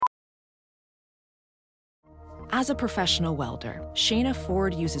As a professional welder, Shayna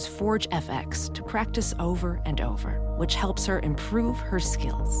Ford uses Forge FX to practice over and over, which helps her improve her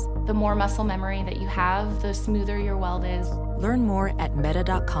skills. The more muscle memory that you have, the smoother your weld is. Learn more at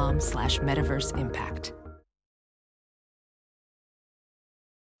meta.com/metaverseimpact.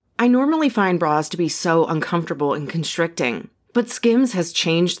 I normally find bras to be so uncomfortable and constricting, but Skims has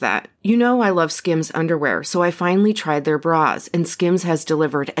changed that. You know I love Skims underwear, so I finally tried their bras, and Skims has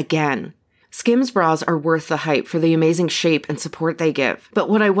delivered again. Skims bras are worth the hype for the amazing shape and support they give, but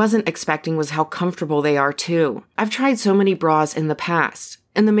what I wasn't expecting was how comfortable they are too. I've tried so many bras in the past,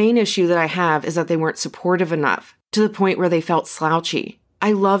 and the main issue that I have is that they weren't supportive enough, to the point where they felt slouchy.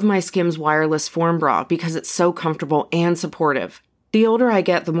 I love my Skims wireless form bra because it's so comfortable and supportive. The older I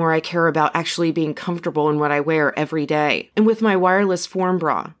get, the more I care about actually being comfortable in what I wear every day. And with my wireless form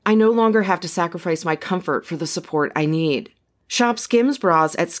bra, I no longer have to sacrifice my comfort for the support I need. Shop Skims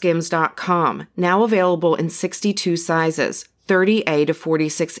bras at skims.com, now available in 62 sizes, 30A to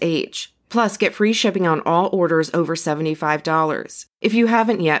 46H. Plus, get free shipping on all orders over $75. If you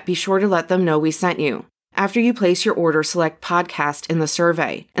haven't yet, be sure to let them know we sent you. After you place your order, select podcast in the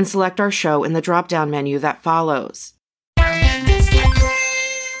survey and select our show in the drop-down menu that follows.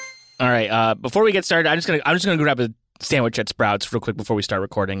 All right. Before we get started, I'm just gonna go grab a sandwich at Sprouts real quick before we start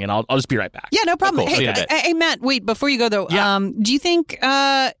recording, and I'll just be right back. Yeah, no problem. Cool. Hey, Matt, wait, before you go, though, do you think,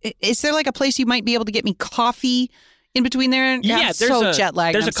 is there like a place you might be able to get me coffee in between there? Yeah, there's jet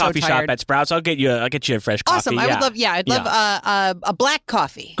lagged. There's a coffee shop at Sprouts. I'll get you a fresh coffee. Awesome. I'd love a black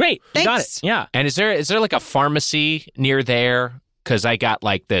coffee. Great. Thanks. You got it. Yeah. And is there like a pharmacy near there? Because I got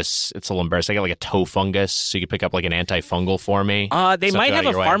like this, it's a little embarrassing. I got like a toe fungus, so you can pick up like an antifungal for me. They might have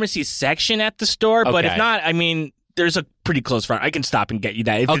a pharmacy section at the store, but if not, I mean, there's a pretty close front. I can stop and get you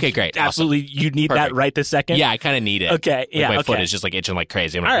that. Okay, great. Absolutely, awesome. You need that right this second? Yeah, I kind of need it. Okay, yeah, my foot is just like itching like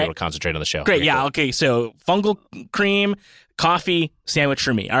crazy. I'm not able to concentrate on the show. Great, okay, cool. Okay, so fungal cream, coffee, sandwich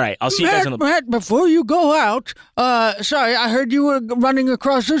for me. All right, I'll see you guys on the... Matt, before you go out, sorry, I heard you were running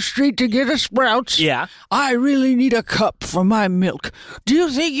across the street to get a Sprouts. Yeah. I really need a cup for my milk. Do you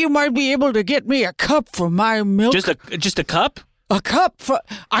think you might be able to get me a cup for my milk? Just a cup? A cup for...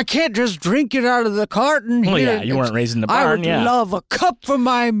 I can't just drink it out of the carton. Well, here. yeah, you weren't raised in the barn. I would love a cup for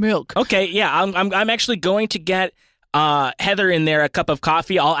my milk. Okay, yeah, I'm actually going to get Heather in there a cup of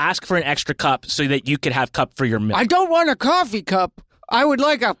coffee. I'll ask for an extra cup so that you could have cup for your milk. I don't want a coffee cup. I would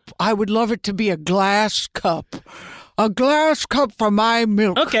love it to be a glass cup. A glass cup for my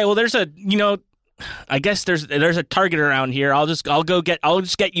milk. Okay, well, I guess there's a Target around here. I'll just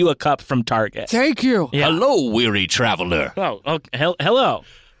get you a cup from Target. Thank you. Yeah. Hello, weary traveler. Oh, hello.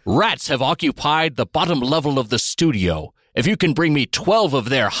 Rats have occupied the bottom level of the studio. If you can bring me 12 of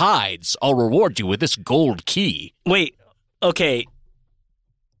their hides, I'll reward you with this gold key. Wait, okay.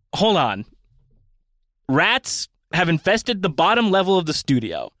 Hold on. Rats have infested the bottom level of the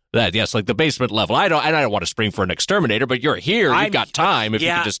studio. Yes, like the basement level. I don't want to spring for an exterminator, but you're here. You've got time. If you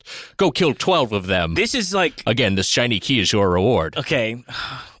could just go kill 12 of them. This is like... Again, this shiny key is your reward. Okay.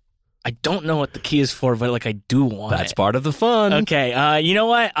 I don't know what the key is for, but I do want it. That's part of the fun. Okay. You know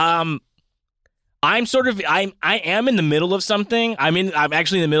what? I am in the middle of something. I'm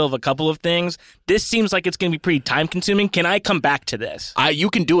actually in the middle of a couple of things. This seems like it's going to be pretty time consuming. Can I come back to this?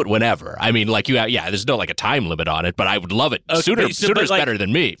 You can do it whenever. I mean, there's no a time limit on it, but I would love it. Okay, sooner's better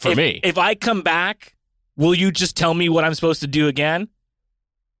than me, for me. If I come back, will you just tell me what I'm supposed to do again?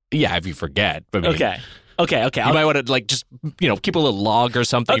 Yeah, if you forget. I mean, Okay. You might want to just keep a little log or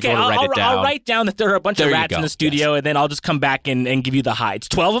something. Okay, if you want to write it down. I'll write down that there are a bunch of rats in the studio, and then I'll just come back and give you the hides.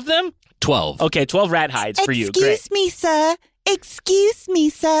 12 of them? 12. Okay, 12 rat hides for you. Great. Excuse me,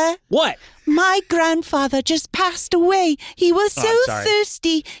 sir. What? My grandfather just passed away. He was so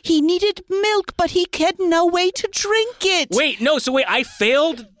thirsty. He needed milk, but he had no way to drink it. Wait, I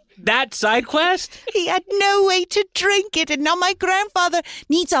failed that side quest? He had no way to drink it, and now my grandfather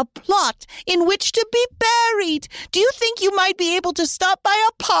needs a plot in which to be buried. Do you think you might be able to stop by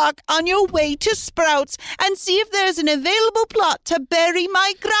a park on your way to Sprouts and see if there's an available plot to bury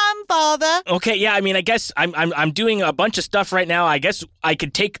my grandfather? Okay, yeah, I mean, I guess I'm doing a bunch of stuff right now. I guess I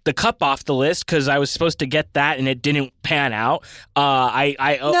could take the cup off the list because I was supposed to get that and it didn't pan out.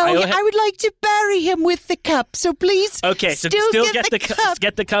 I would like to bury him with the cup, so please still get the cup.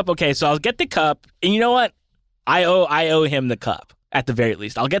 Get the cup. Okay, so I'll get the cup, and you know what? I owe him the cup at the very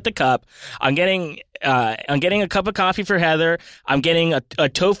least. I'll get the cup. I'm getting a cup of coffee for Heather. I'm getting a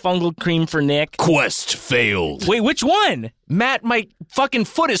toe fungal cream for Nick. Quest failed. Wait, which one? Matt, my fucking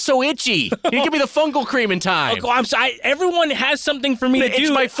foot is so itchy. You didn't give me the fungal cream in time. Oh, I'm sorry. Everyone has something for me to do.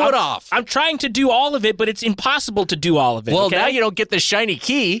 Itch my foot off. I'm trying to do all of it, but it's impossible to do all of it. Well, okay? now you don't get the shiny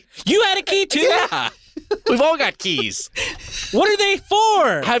key. You had a key too? Yeah. We've all got keys. What are they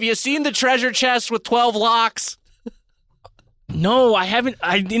for? Have you seen the treasure chest with 12 locks? No, I haven't.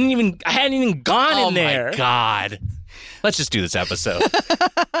 I hadn't even gone in there. Oh, my God. Let's just do this episode.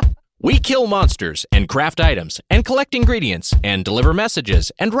 We kill monsters and craft items and collect ingredients and deliver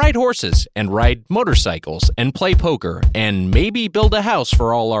messages and ride horses and ride motorcycles and play poker and maybe build a house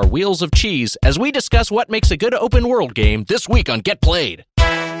for all our wheels of cheese as we discuss what makes a good open world game this week on Get Played.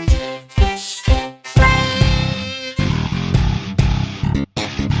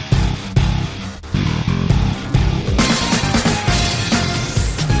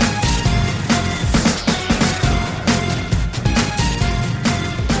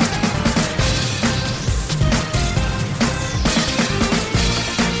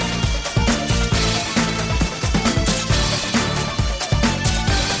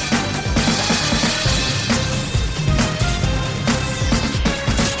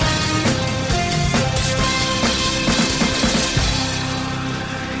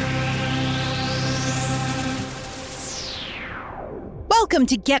 Welcome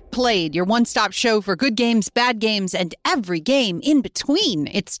to Get Played, your one-stop show for good games, bad games, and every game in between.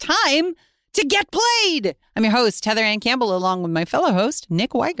 It's time to get played. I'm your host, Heather Ann Campbell, along with my fellow host,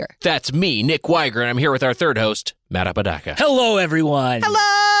 Nick Weiger. That's me, Nick Weiger, and I'm here with our third host, Matt Apodaca. Hello, everyone.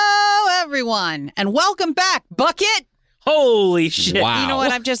 Hello, everyone, and welcome back, Bucket. Holy shit. Wow. You know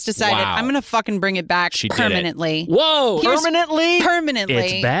what? I've just decided I'm going to fucking bring it back permanently. Whoa. Permanently?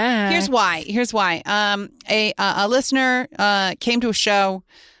 It's back. Here's why. A listener came to a show,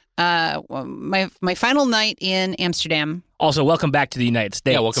 my final night in Amsterdam. Also, welcome back to the United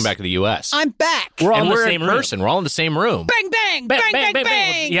States. Yeah, welcome back to the U.S. I'm back. We're all and in the we're same in person. room. We're all in the same room. Bang, bang, bang, bang, bang,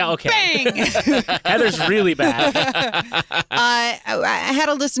 bang. Yeah, okay. Bang. Heather's really bad. I had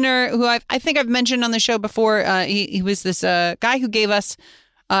a listener who I think I've mentioned on the show before. He was this guy who gave us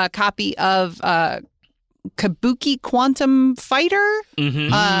a copy of Kabuki Quantum Fighter.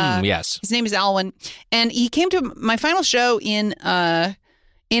 Mm-hmm. Yes. His name is Alwyn. And he came to my final show in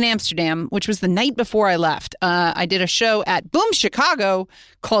Amsterdam, which was the night before I left. I did a show at Boom Chicago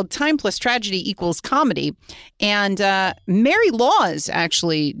called Time Plus Tragedy Equals Comedy. And Mary Laws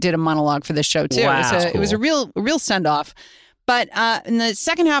actually did a monologue for this show, too. Wow. It was a real send-off. But in the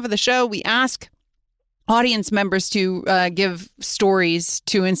second half of the show, we ask audience members to give stories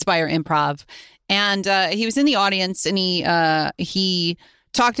to inspire improv. And he was in the audience, and he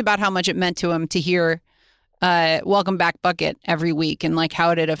talked about how much it meant to him to hear Welcome Back Bucket every week, and like how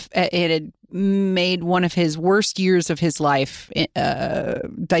it had made one of his worst years of his life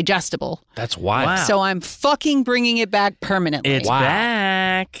digestible. That's wild. Wow. So I'm fucking bringing it back permanently. It's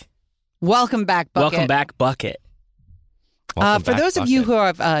back. Welcome Back Bucket. Welcome back, Bucket. For those of you who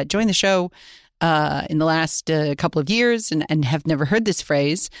have joined the show in the last couple of years and have never heard this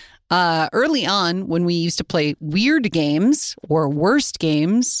phrase, early on when we used to play weird games or worst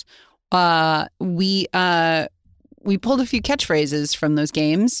games, we pulled a few catchphrases from those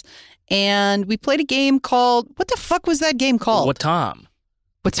games, and we played a game called, what the fuck was that game called?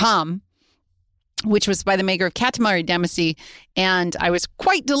 Watam, which was by the maker of Katamari Damacy, and I was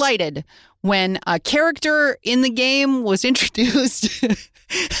quite delighted when a character in the game was introduced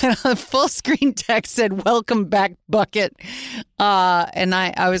and a full screen text said, "Welcome back, Bucket." And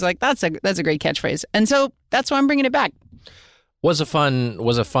I was like, that's a great catchphrase. And so that's why I'm bringing it back. Was a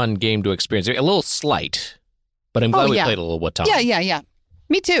fun game to experience. A little slight, but I'm glad we played a little Watam. Yeah.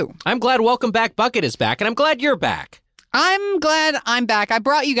 Me too. I'm glad Welcome Back Bucket is back, and I'm glad you're back. I'm glad I'm back. I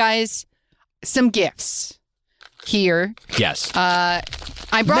brought you guys some gifts here. Yes. I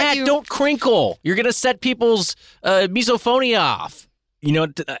brought Matt, you... don't crinkle. You're going to set people's misophonia off. You know,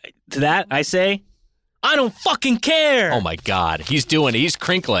 to that, I say, I don't fucking care. Oh, my God. He's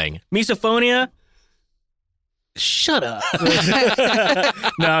crinkling. Misophonia? Shut up.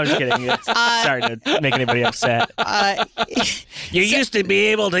 No, I'm just kidding. Sorry to make anybody upset. You used to be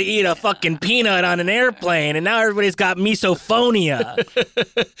able to eat a fucking peanut on an airplane, and now everybody's got misophonia.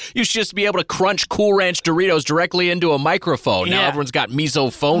 You should just be able to crunch Cool Ranch Doritos directly into a microphone. Now everyone's got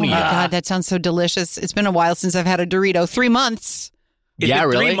misophonia. Oh, my God, that sounds so delicious. It's been a while since I've had a Dorito. 3 months. Is it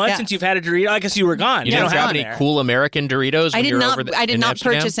 3 months since you've had a Dorito? I guess you were gone. You didn't grab any Cool American Doritos when you were over I did not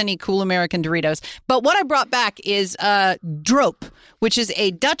purchase any Cool American Doritos. But what I brought back is Droop, which is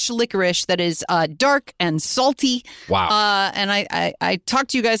a Dutch licorice that is dark and salty. Wow. And I talked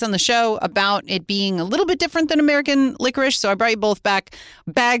to you guys on the show about it being a little bit different than American licorice. So I brought you both back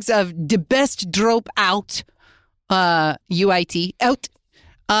bags of De Best Droop Out, UIT, out.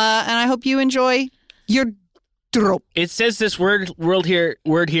 And I hope you enjoy your Droop. It says this word here,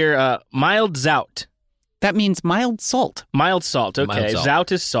 mild zout. That means mild salt. Mild salt. Okay, Mild salt.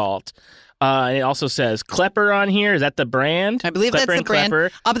 Zout is salt. And it also says Klepper on here. Is that the brand? I believe Klepper that's the and brand.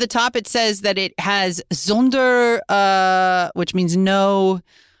 Klepper. Up at the top, it says that it has Sonder, which means no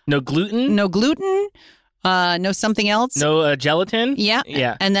gluten. No something else. No gelatin.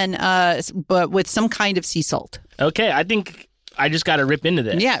 Yeah. And then, but with some kind of sea salt. Okay, I think I just got to rip into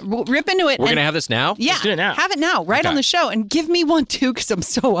this. Yeah, rip into it. We're going to have this now? Yeah, let's do it now. Have it now, right on the show, and give me one too, because I'm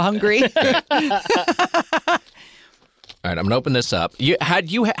so hungry. All right, I'm going to open this up.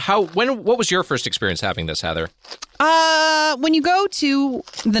 What was your first experience having this, Heather? When you go to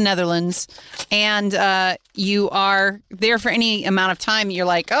the Netherlands and you are there for any amount of time, you're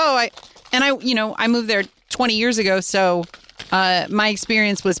like, I moved there 20 years ago, so my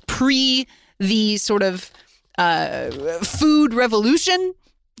experience was pre the sort of food revolution.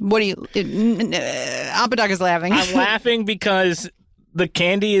 What do you? Apadak is laughing. I'm laughing because the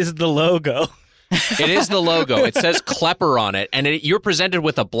candy is the logo. It is the logo. It says Klepper on it, and you're presented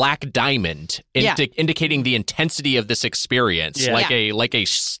with a black diamond, indicating the intensity of this experience, like a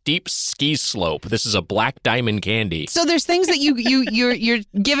steep ski slope. This is a black diamond candy. So there's things that you're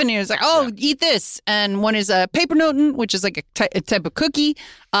given here. It's like, eat this, and one is a papernoten, which is like a type of cookie.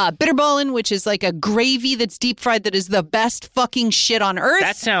 Bitterballen, which is like a gravy that's deep fried, that is the best fucking shit on earth.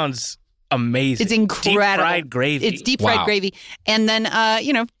 That sounds amazing. It's incredible. Deep fried gravy. It's deep fried gravy. And then,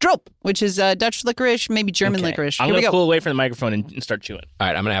 drop, which is Dutch licorice, maybe German licorice. I'm going to pull away from the microphone and start chewing. All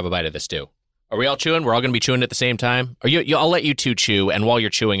right, I'm going to have a bite of this too. Are we all chewing? We're all going to be chewing at the same time? Or I'll let you two chew, and while you're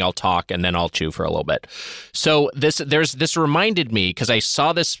chewing, I'll talk, and then I'll chew for a little bit. So this reminded me, because I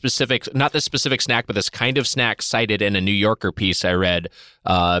saw this not this specific snack, but this kind of snack cited in a New Yorker piece I read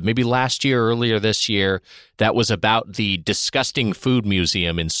maybe last year, earlier this year, that was about the Disgusting Food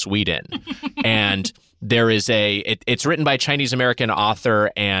Museum in Sweden. And there is it's written by a Chinese-American author,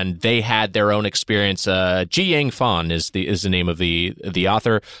 and they had their own experience. Jiyang Fan is the name of the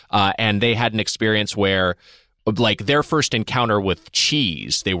author, and they had an experience where, like, their first encounter with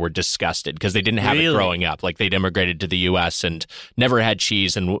cheese, they were disgusted because they didn't have it growing up. Like, they'd immigrated to the U.S. and never had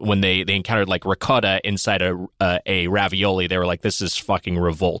cheese, and when they encountered, like, ricotta inside a ravioli, they were like, this is fucking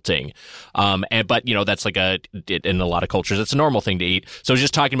revolting. But that's like in a lot of cultures, it's a normal thing to eat. So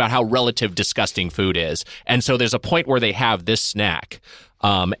just talking about how relative disgusting food is. And so there's a point where they have this snack.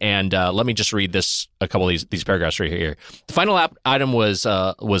 Let me just read a couple of these paragraphs right here. The final item was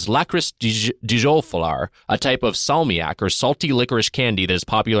Lakris Dijolfolar, a type of salmiak or salty licorice candy that is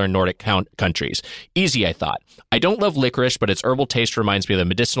popular in Nordic countries. Easy, I thought. I don't love licorice, but its herbal taste reminds me of the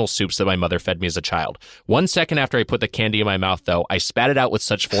medicinal soups that my mother fed me as a child. 1 second after I put the candy in my mouth, though, I spat it out with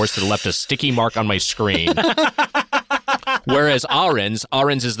such force that it left a sticky mark on my screen. Whereas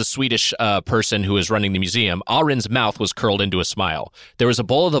Arons is the Swedish person who is running the museum, Arons' mouth was curled into a smile. There was a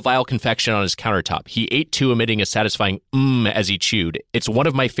bowl of the vile confection on his countertop. He ate too, emitting a satisfying as he chewed. It's one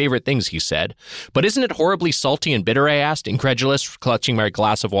of my favorite things, he said. But isn't it horribly salty and bitter, I asked, incredulous, clutching my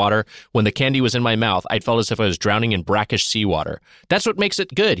glass of water. When the candy was in my mouth, I felt as if I was drowning in brackish seawater. That's what makes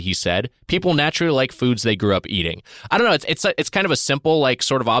it good, he said. People naturally like foods they grew up eating. I don't know, it's kind of a simple, like,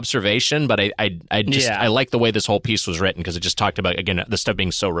 sort of observation, but I like the way this whole piece was written, because it just talked about, again, the stuff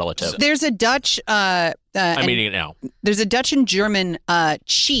being so relative. There's a Dutch... I'm eating it now. There's a Dutch and German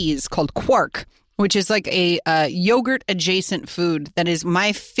cheese called quark, which is like a yogurt-adjacent food that is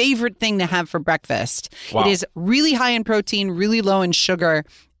my favorite thing to have for breakfast. Wow. It is really high in protein, really low in sugar,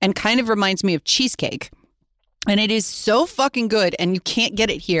 and kind of reminds me of cheesecake. And it is so fucking good, and you can't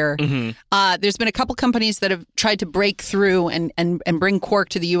get it here. Mm-hmm. There's been a couple companies that have tried to break through and bring quark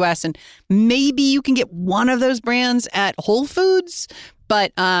to the U.S., and maybe you can get one of those brands at Whole Foods,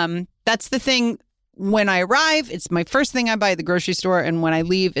 but that's the thing. When I arrive, it's my first thing I buy at the grocery store, and when I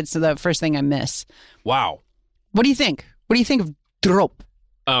leave, it's the first thing I miss. Wow. What do you think? What do you think of drop?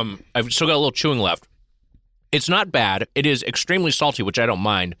 I've still got a little chewing left. It's not bad. It is extremely salty, which I don't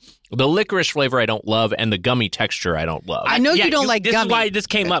mind. The licorice flavor I don't love, and the gummy texture I don't love. I know you don't like this gummy. This is why this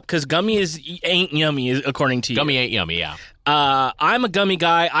came up, because gummy ain't yummy, according to you. Gummy ain't yummy, yeah. I'm a gummy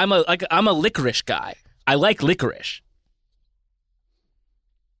guy. I'm a licorice guy. I like licorice.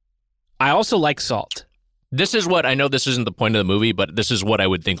 I also like salt. This is what, I know this isn't the point of the movie, but this is what I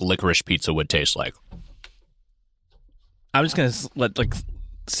would think licorice pizza would taste like. I'm just going to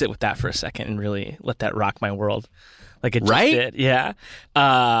sit with that for a second and really let that rock my world. Like it just right? did. Yeah.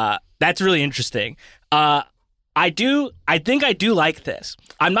 That's really interesting. I think I do like this.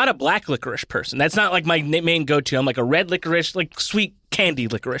 I'm not a black licorice person. That's not like my main go-to. I'm like a red licorice, like sweet candy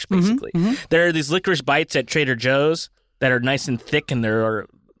licorice, basically. Mm-hmm, mm-hmm. There are these licorice bites at Trader Joe's that are nice and thick, and they're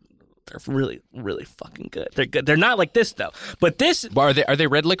really, really fucking good. They're good. They're not like this though. But this are they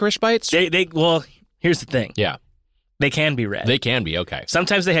red licorice bites? Well, here's the thing. Yeah. They can be red. They can be, okay.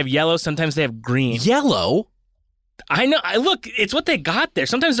 Sometimes they have yellow, sometimes they have green. Yellow? I know. Look, it's what they got there.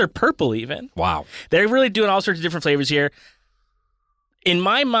 Sometimes they're purple even. Wow. They're really doing all sorts of different flavors here. In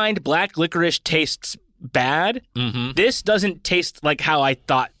my mind, black licorice tastes bad. Mm-hmm. This doesn't taste like how I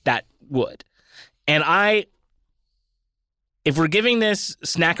thought that would. And if we're giving this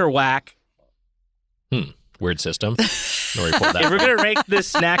snacker whack. Weird system. Where we pulled that If we're from. going to rank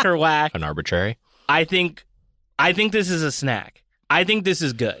this snacker whack, An arbitrary. I think this is a snack. I think this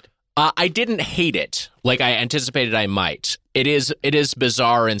is good. I didn't hate it like I anticipated I might. It is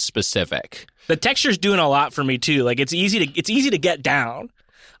bizarre and specific. The texture's doing a lot for me too. Like it's easy to get down.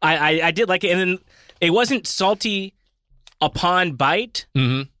 I did like it, and then it wasn't salty upon bite,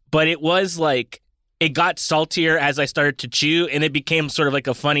 but it was like it got saltier as I started to chew, and it became sort of like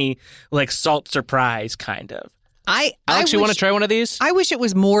a funny like salt surprise kind of. Alex, you want to try one of these? I wish it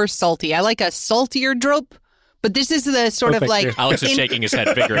was more salty. I like a saltier drop. But this is the sort of like... Alex is shaking his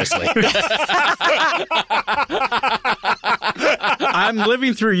head vigorously. I'm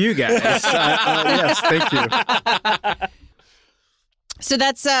living through you guys. Yes, thank you. So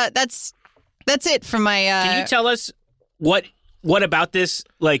that's it for my... Can you tell us what about this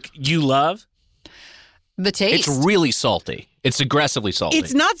like you love? The taste. It's really salty. It's aggressively salty.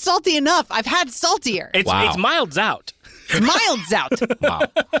 It's not salty enough. I've had saltier. It's mild out. Mild zout. Wow.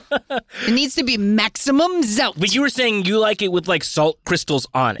 It needs to be maximum zout. But you were saying you like it with like salt crystals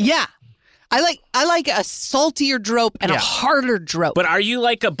on it. Yeah. I like a saltier drope and a harder drope. But are you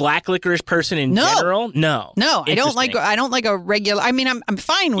like a black licorice person in general? No. No, I don't like a regular. I mean, I'm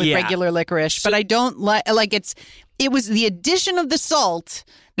fine with regular licorice, but I don't like it was the addition of the salt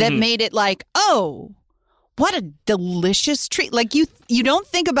that made it like, oh, what a delicious treat. Like you don't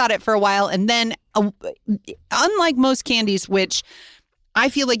think about it for a while, and then unlike most candies, which I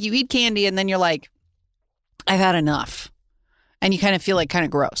feel like you eat candy and then you're like, I've had enough. And you kind of feel like kind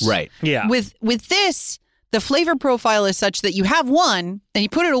of gross. Right. Yeah. With this, the flavor profile is such that you have one and you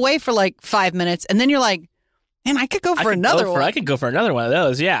put it away for like 5 minutes and then you're like, man, I could go for another one. I could go for another one of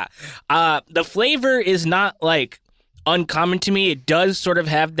those, yeah. The flavor is not like uncommon to me. It does sort of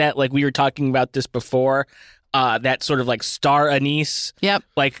have that, like we were talking about this before, that sort of like star anise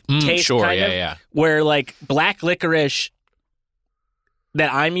like taste kind of, where like black licorice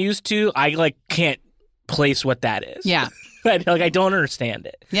that I'm used to, I like can't place what that is. Yeah. Like I don't understand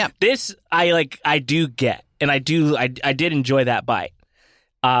it. Yeah. This I do get, and I did enjoy that bite.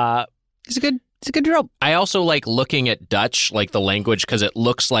 It's a good drop. I also like looking at Dutch, like the language, because it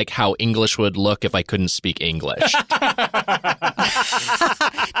looks like how English would look if I couldn't speak English.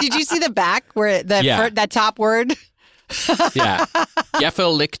 Did you see the back where that top word? Yeah.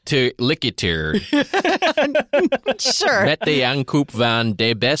 Geffelicketer. Sure. Met de aankoop van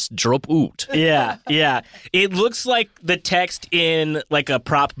de best drop uit. Yeah, yeah. It looks like the text in like a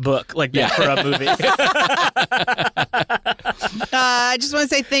prop book, like that for a movie. I just want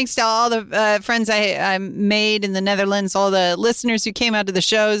to say thanks to all the friends I made in the Netherlands, all the listeners who came out to the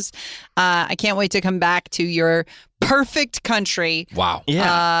shows. I can't wait to come back to your perfect country. Wow.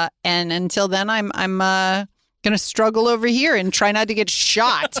 Yeah. And until then, I'm going to struggle over here and try not to get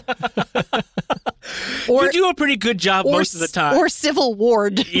shot. You do a pretty good job most of the time. Or civil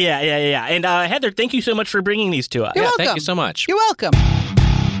ward. Yeah. And Heather, thank you so much for bringing these to us. You're welcome. Thank you so much. You're welcome.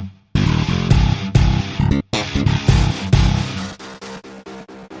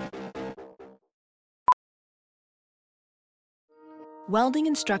 Welding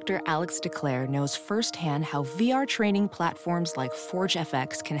instructor Alex DeClaire knows firsthand how VR training platforms like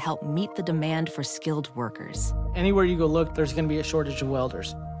ForgeFX can help meet the demand for skilled workers. Anywhere you go look, there's going to be a shortage of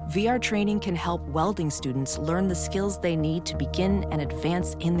welders. VR training can help welding students learn the skills they need to begin and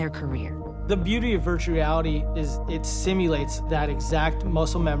advance in their career. The beauty of virtual reality is it simulates that exact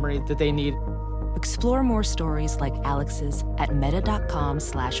muscle memory that they need. Explore more stories like Alex's at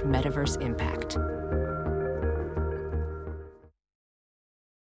meta.com/metaverseimpact.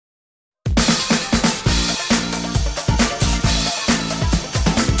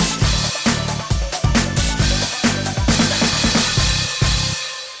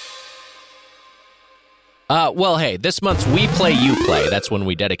 Well, hey, this month's We Play, You Play, that's when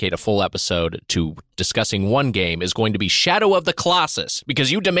we dedicate a full episode to discussing one game, is going to be Shadow of the Colossus, because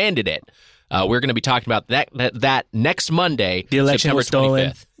you demanded it. We're going to be talking about that next Monday, the election was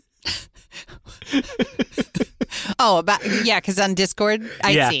stolen. 25th. Because on Discord,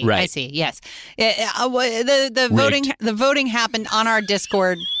 I see, yes. The voting happened on our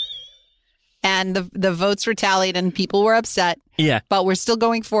Discord. And and the votes were tallied and people were upset. Yeah. But we're still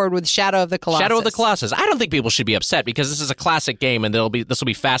going forward with Shadow of the Colossus. Shadow of the Colossus. I don't think people should be upset because this is a classic game and this will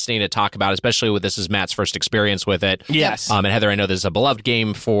be fascinating to talk about, especially with this is Matt's first experience with it. Yes. And Heather, I know this is a beloved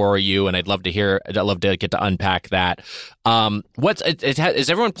game for you, and I'd love to get to unpack that. Is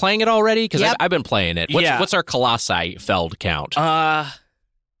everyone playing it already? Because I've been playing it. What's our Colossi Feld count?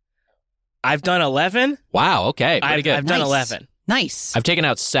 I've done 11. Wow. Okay. Pretty good. I've done 11. Nice. I've taken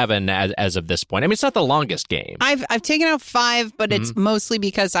out 7 as of this point. I mean, it's not the longest game. I've taken out 5, but it's mostly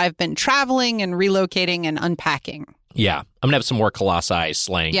because I've been traveling and relocating and unpacking. Yeah. I'm going to have some more Colossi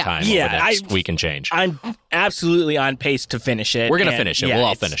slaying time over the next week and change. I'm absolutely on pace to finish it. We're going to finish it. We'll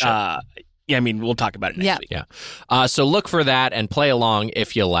all finish it. Yeah, I mean, we'll talk about it next week. Yeah. So look for that and play along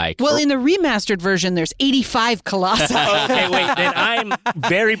if you like. Well, in the remastered version, there's 85 Colossi. Okay, wait. Then I'm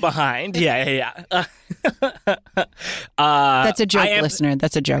very behind. Yeah. That's a joke, listener.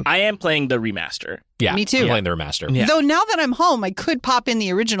 That's a joke. I am playing the remaster. Yeah, me too. I'm playing the remaster. Yeah. Though now that I'm home, I could pop in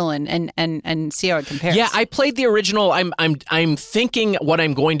the original and see how it compares. Yeah, I played the original. I'm thinking what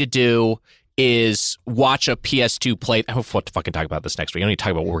I'm going to do is watch a PS2 play. I hope to fucking talk about this next week. I don't need to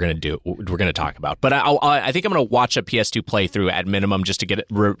talk about what we're going to do. We're going to talk about, but I think I'm going to watch a PS2 playthrough at minimum just to get it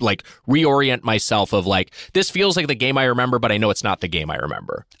reorient myself of like this feels like the game I remember, but I know it's not the game I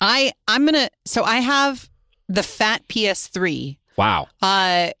remember. I have the fat PS3. Wow.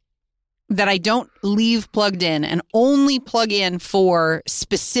 That I don't leave plugged in and only plug in for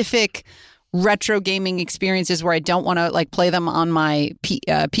specific retro gaming experiences where I don't want to like play them on my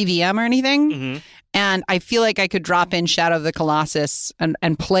PVM or anything. Mm-hmm. And I feel like I could drop in Shadow of the Colossus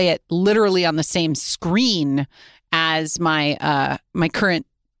and play it literally on the same screen as my my current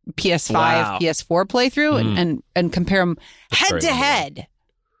PS5, PS4 playthrough and compare them head to head.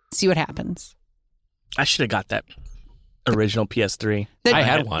 See what happens. I should have got that original PS3. I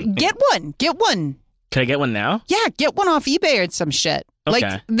had one. Get one. Can I get one now? Yeah, get one off eBay or some shit.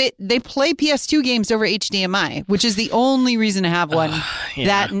 Okay. Like they play PS2 games over HDMI, which is the only reason to have one.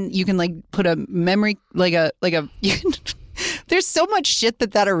 That and you can like put a memory there's so much shit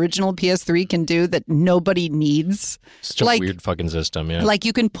that original PS3 can do that nobody needs. Such a weird fucking system, yeah. Like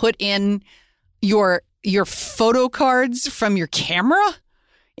you can put in your photo cards from your camera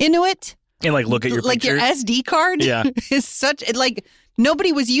into it. And like look at your like picture. Your SD card is such like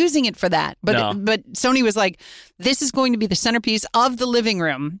nobody was using it for that. But but Sony was like, this is going to be the centerpiece of the living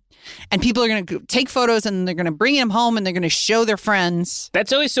room. And people are going to take photos and they're going to bring them home and they're going to show their friends.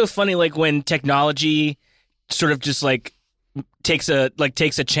 That's always so funny, like when technology sort of just like takes a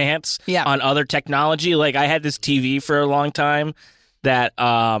chance on other technology. Like I had this TV for a long time that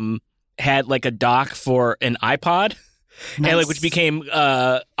had like a dock for an iPod. Nice. And like which became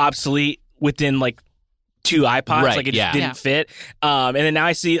obsolete within like 2 iPods, like it just didn't fit. And then now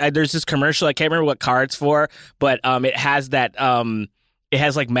I see there's this commercial. I can't remember what car it's for, but it has that. It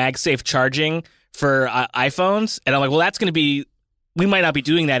has like MagSafe charging for iPhones, and I'm like, well, that's going to be. We might not be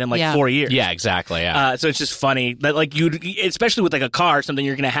doing that in like 4 years. Yeah, exactly. Yeah. So it's just funny that like especially with like a car, something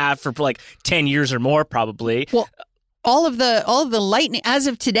you're going to have for like 10 years or more, probably. Well, all of the lightning as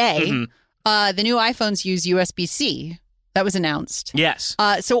of today, the new iPhones use USB-C. That was announced. Yes.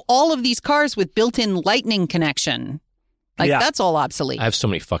 So all of these cars with built-in lightning connection, that's all obsolete. I have so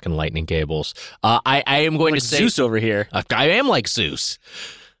many fucking lightning cables. I am going like to say Zeus over here. I am like Zeus.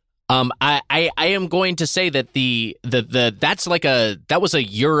 I am going to say that that was a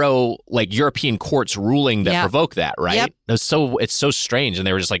European court's ruling that provoked that, right? Yep. It's so strange, and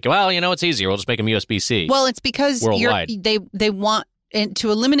they were just like, well, it's easier. We'll just make them USB-C. Well, it's because worldwide. They want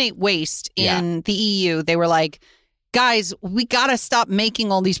to eliminate waste in the EU. They were like, guys, we got to stop making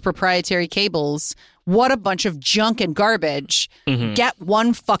all these proprietary cables. What a bunch of junk and garbage. Mm-hmm. Get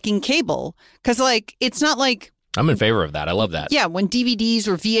one fucking cable. Because, like, it's not like... I'm in favor of that. I love that. Yeah, when DVDs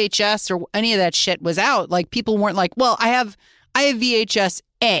or VHS or any of that shit was out, like, people weren't like, well, I have VHS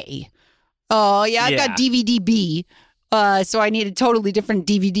A. Oh, yeah, I've got DVD B. So I need a totally different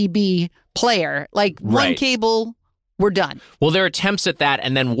DVD B player. Like, one cable... We're done. Well, there are attempts at that,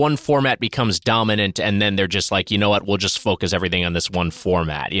 and then one format becomes dominant, and then they're just like, you know what? We'll just focus everything on this one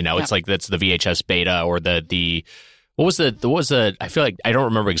format. It's like that's the VHS beta or the what was the? I feel like I don't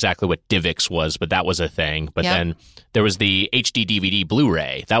remember exactly what DivX was, but that was a thing. But then there was the HD DVD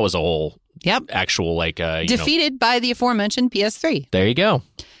Blu-ray. That was a whole actual like defeated by the aforementioned PS3. There you go.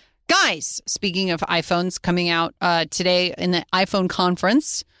 Guys, speaking of iPhones coming out today in the iPhone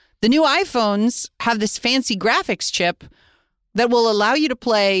conference. The new iPhones have this fancy graphics chip that will allow you to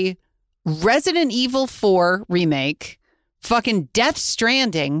play Resident Evil 4 remake, fucking Death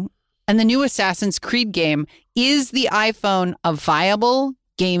Stranding, and the new Assassin's Creed game. Is the iPhone a viable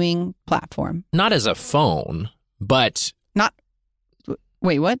gaming platform. Not as a phone, but...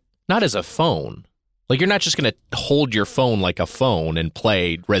 Wait, what? Not as a phone. Like, you're not just going to hold your phone like a phone and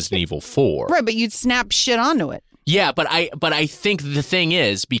play Resident Evil 4. Right, but you'd snap shit onto it. Yeah, but I think the thing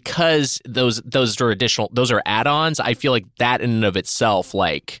is, because those are add-ons, I feel like that in and of itself,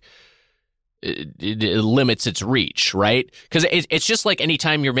 like, it limits its reach, right? Because it's just like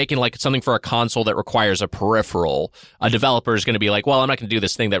anytime you're making like something for a console that requires a peripheral, a developer is going to be like, well, I'm not going to do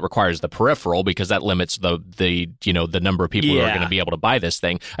this thing that requires the peripheral because that limits the number of people who are going to be able to buy this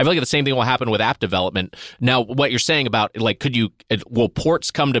thing. I feel like the same thing will happen with app development. Now, what you're saying about like, will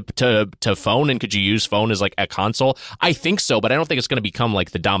ports come to phone, and could you use phone as like a console? I think so, but I don't think it's going to become like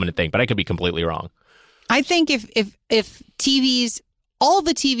the dominant thing. But I could be completely wrong. I think if TVs. All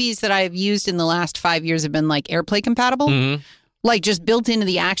the TVs that I've used in the last 5 years have been like AirPlay compatible, like just built into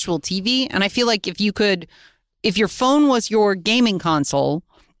the actual TV. And I feel like if your phone was your gaming console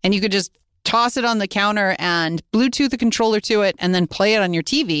and you could just toss it on the counter and Bluetooth the controller to it and then play it on your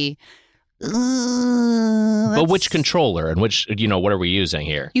TV. But which controller and which, what are we using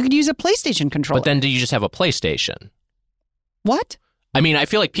here? You could use a PlayStation controller. But then do you just have a PlayStation? What? I mean, I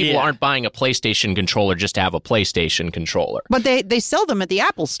feel like people aren't buying a PlayStation controller just to have a PlayStation controller. But they sell them at the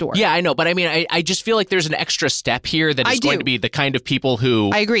Apple Store. Yeah, I know. But I mean, I just feel like there's an extra step here that is going to be the kind of people who...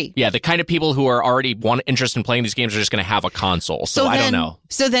 I agree. Yeah, the kind of people who are already interested in playing these games are just going to have a console. So I don't know.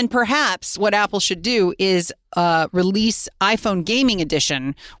 So then perhaps what Apple should do is release iPhone Gaming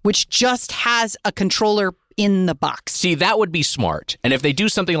Edition, which just has a controller in the box. See, that would be smart. And if they do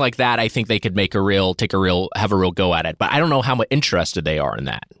something like that, I think they could have a real go at it. But I don't know how much interested they are in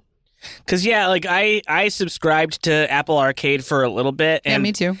that. Because, like I subscribed to Apple Arcade for a little bit. And yeah,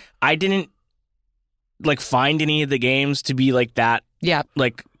 me too. I didn't like find any of the games to be like that. Yeah.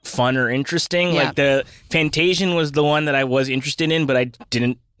 Like fun or interesting. Yeah. Like the Fantasian was the one that I was interested in, but I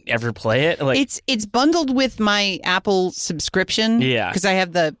didn't ever play it. Like it's bundled with my Apple subscription. Yeah. Because I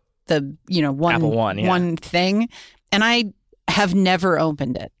have the Apple one thing, and I have never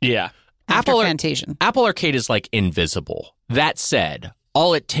opened it. Yeah. After Fantasian. Apple Arcade is like invisible. That said,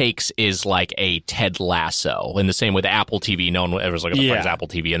 all it takes is like a Ted Lasso. In the same with Apple TV, no one ever's like, the fuck is Apple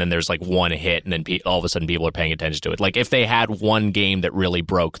TV? And then there's like one hit, and then all of a sudden people are paying attention to it. Like if they had one game that really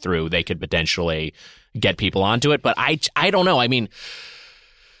broke through, they could potentially get people onto it. But I don't know. I mean,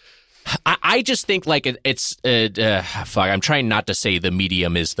 I just think like it's fuck. I'm trying not to say the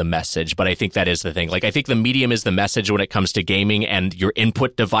medium is the message, but I think that is the thing. Like I think the medium is the message when it comes to gaming, and your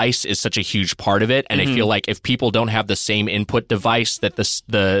input device is such a huge part of it. And I feel like if people don't have the same input device, that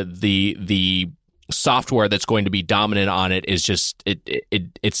the software that's going to be dominant on it is just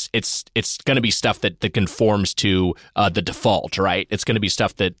it's going to be stuff that conforms to the default, right? It's going to be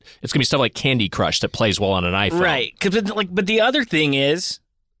stuff like Candy Crush that plays well on an iPhone, right? But the other thing is,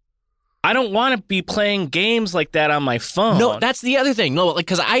 I don't want to be playing games like that on my phone. No, that's the other thing. No, like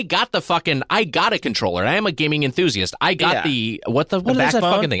because I got a controller. I am a gaming enthusiast. I got what is that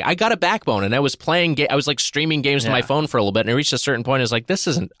fucking thing? I got a Backbone, and I was playing. I was like streaming games to my phone for a little bit, and I reached a certain point. I was like, this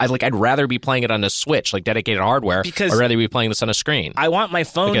isn't. I'd rather be playing it on a Switch, like dedicated hardware, because I'd rather be playing this on a screen. I want my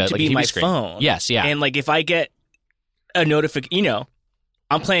phone to be my phone. Yes, yeah. And like if I get a notification,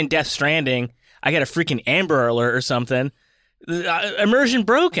 I'm playing Death Stranding, I get a freaking Amber Alert or something. Immersion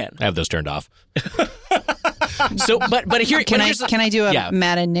broken. I have those turned off. So, but here, can I do a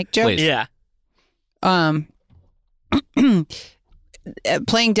Matt and Nick joke? Please. Yeah.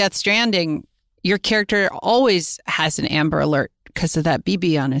 Playing Death Stranding, your character always has an Amber Alert because of that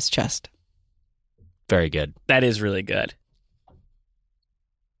BB on his chest. Very good. That is really good.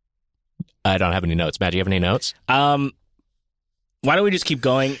 I don't have any notes. Matt, do you have any notes? Why don't we just keep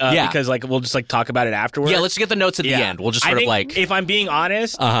going? Because like we'll just like talk about it afterwards. Yeah, let's get the notes at the end. We'll just sort of like. If I'm being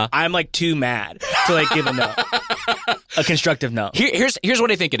honest, I'm like too mad to like give a note, a constructive note. Here's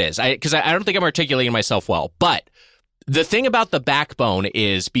what I think it is. Because I don't think I'm articulating myself well, but. The thing about the Backbone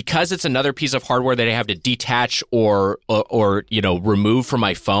is because it's another piece of hardware that I have to detach or remove from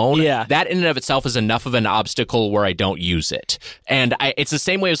my phone. Yeah. That in and of itself is enough of an obstacle where I don't use it. And it's the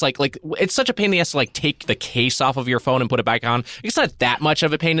same way as like it's such a pain in the ass to like take the case off of your phone and put it back on. It's not that much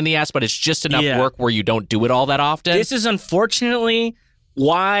of a pain in the ass, but it's just enough work where you don't do it all that often. This is unfortunately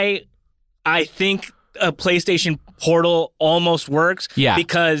why I think a PlayStation Portal almost works. Yeah.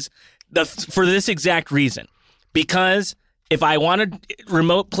 Because for this exact reason. Because if I want to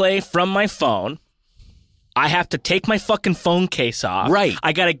remote play from my phone, I have to take my fucking phone case off. Right.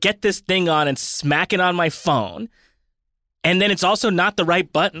 I got to get this thing on and smack it on my phone. And then it's also not the right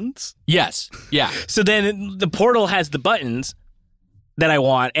buttons. Yes. Yeah. So then the Portal has the buttons that I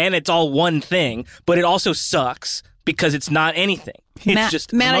want, and it's all one thing, but it also sucks because it's not anything. It's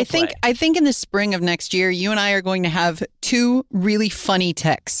just Matt, remote play. I think in the spring of next year, you and I are going to have two really funny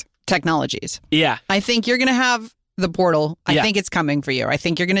technologies. Yeah. I think you're going to have the Portal. I Yeah. think it's coming for you. I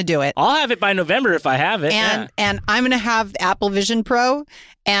think you're going to do it. I'll have it by November if I have it. And I'm going to have the Apple Vision Pro,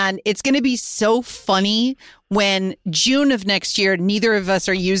 and it's going to be so funny when June of next year, neither of us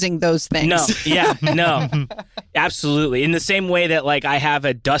are using those things. No, yeah, no, absolutely. In the same way that like I have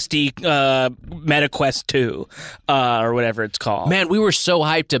a dusty MetaQuest 2 or whatever it's called. Man, we were so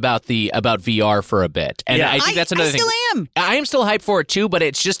hyped about VR for a bit, and Yeah. I think that's another thing. I still am. I am still hyped for it too, but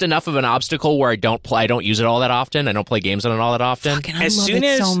it's just enough of an obstacle where I don't use it all that often. I don't play games on it all that often. Fucking, I As love soon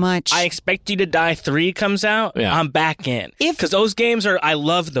it as so much. I Expect You to Die 3 comes out, Yeah. I'm back in. If- Because those games I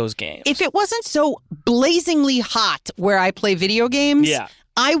love those games. If it wasn't so blazingly hot where I play video games, Yeah.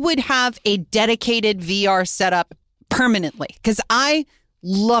 I would have a dedicated VR setup permanently because I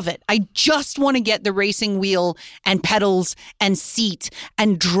love it. I just want to get the racing wheel and pedals and seat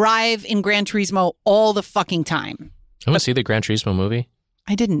and drive in Gran Turismo all the fucking time. I want to see the Gran Turismo movie.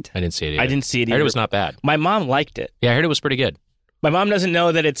 I didn't. I didn't see it either. I didn't see it I heard either. it was not bad. My mom liked it. Yeah, I heard it was pretty good. My mom doesn't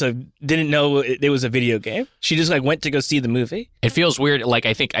know that didn't know it was a video game. She just like went to go see the movie. It feels weird. Like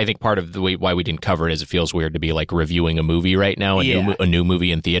I think part of the way why we didn't cover it is it feels weird to be like reviewing a movie right now, a new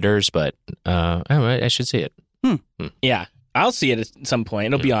movie in theaters. But I should see it. Yeah, I'll see it at some point.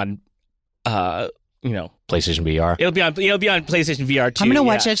 It'll be on, PlayStation VR. It'll be on PlayStation VR too. I'm going to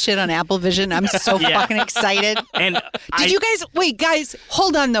watch that shit on Apple Vision. I'm so fucking excited. And Did you guys wait, guys?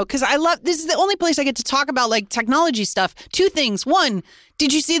 Hold on though, because this is the only place I get to talk about like technology stuff. Two things. One,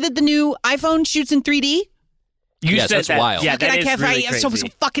 did you see that the new iPhone shoots in 3D? Yes, said that's that. wild. Yeah, Fucking, that I is can't. really I'm so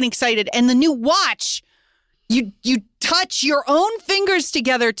crazy. fucking excited. And the new watch, you touch your own fingers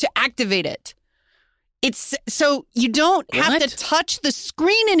together to activate it. It's so you don't have to touch the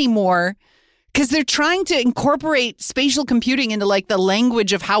screen anymore. Because they're trying to incorporate spatial computing into like the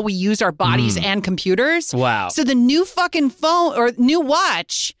language of how we use our bodies and computers. Wow. So the new fucking phone or new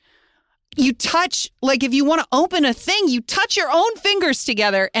watch, you touch, like if you want to open a thing, you touch your own fingers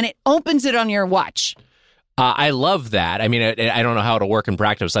together and it opens it on your watch. I love that. I mean, I don't know how it'll work in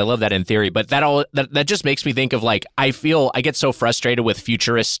practice. I love that in theory, but that just makes me think of like, I get so frustrated with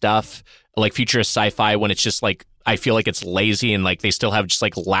futurist stuff, like futurist sci-fi, when it's just like, I feel like it's lazy and like they still have just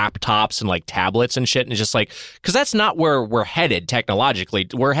like laptops and like tablets and shit. And it's just like, because that's not where we're headed technologically.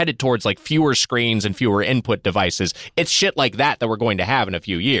 We're headed towards like fewer screens and fewer input devices. It's shit like that we're going to have in a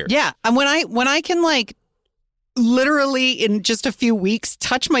few years. Yeah. And when I can like literally in just a few weeks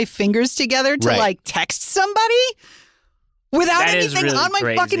touch my fingers together to like text somebody without That is anything really on my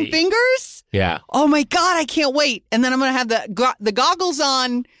crazy. fucking fingers. Yeah. Oh my God, I can't wait. And then I'm going to have the goggles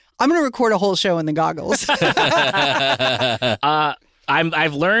on. I'm going to record a whole show in the goggles.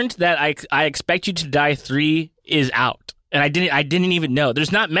 I've learned that I Expect You to Die 3 is out. And I didn't even know.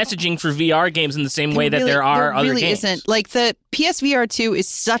 There's not messaging for VR games in the same way that there are other really games. Isn't. Like the PSVR 2 is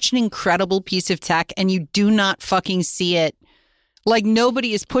such an incredible piece of tech and you do not fucking see it. Like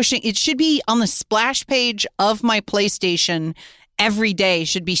nobody is pushing. It should be on the splash page of my PlayStation every day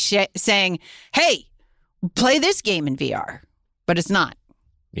should be saying, hey, play this game in VR. But it's not.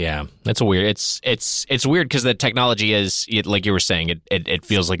 Yeah, that's a weird. It's weird because the technology is like you were saying. It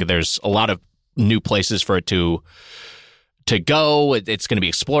feels like there's a lot of new places for it to go. It's going to be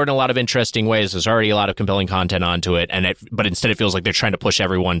explored in a lot of interesting ways. There's already a lot of compelling content onto it, but instead it feels like they're trying to push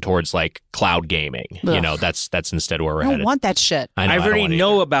everyone towards like cloud gaming. Ugh. You know, that's instead where we're I don't headed. want that shit. I already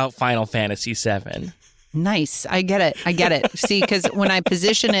know about Final Fantasy VII. Nice. I get it. See, because when I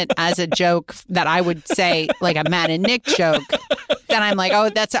position it as a joke that I would say like a Matt and Nick joke, then I'm like, oh,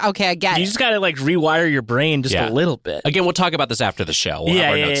 that's okay. I get it. You just got to like rewire your brain just a little bit. Again, we'll talk about this after the show. We'll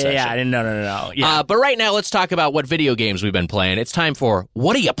have our notes session. No. Yeah. But right now, let's talk about what video games we've been playing. It's time for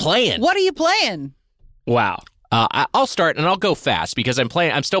What Are You Playing? What are you playing? Wow. I'll start and I'll go fast because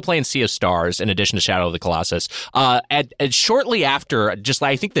I'm still playing Sea of Stars in addition to Shadow of the Colossus. And shortly after, just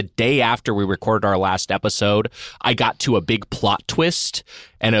I think the day after we recorded our last episode, I got to a big plot twist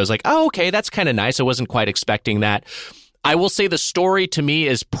and I was like, oh, okay, that's kind of nice. I wasn't quite expecting that. I will say the story to me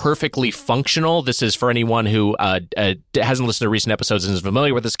is perfectly functional. This is for anyone who hasn't listened to recent episodes and is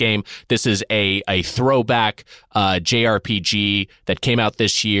familiar with this game. This is a throwback JRPG that came out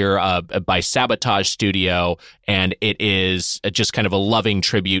this year by Sabotage Studio, and it is just kind of a loving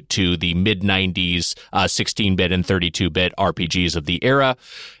tribute to the mid-90s 16-bit and 32-bit RPGs of the era.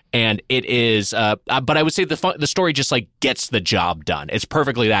 And it is, but I would say the story just like gets the job done. It's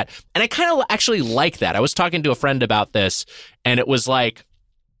perfectly that. And I kind of actually like that. I was talking to a friend about this and it was like,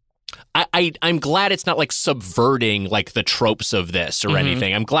 I'm glad it's not like subverting like the tropes of this or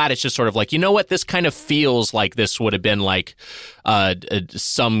anything. I'm glad it's just sort of like, you know what, this kind of feels like this would have been like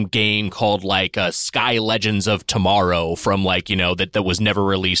some game called like Sky Legends of Tomorrow from like, you know, that was never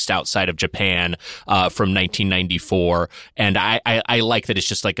released outside of Japan from 1994. And I like that it's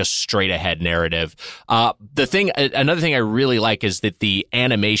just like a straight ahead narrative. Another thing I really like is that the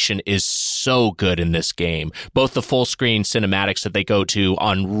animation is so good in this game. Both the full screen cinematics that they go to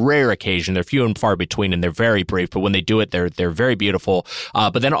on rare occasion, they're few and far between and they're very brief, but when they do it, they're very beautiful.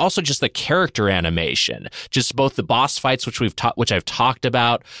 But then also just the character animation, just both the boss fights, which I've talked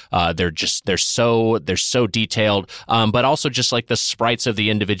about. They're so detailed. But also just like the sprites of the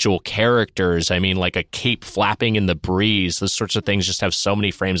individual characters. I mean, like a cape flapping in the breeze. Those sorts of things just have so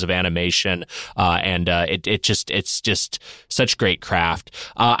many frames of animation. It's just such great craft.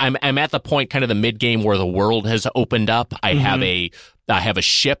 I'm at the point kind of the mid game where the world has opened up. I have a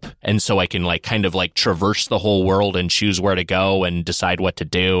ship, and so I can like kind of like traverse the whole world and choose where to go and decide what to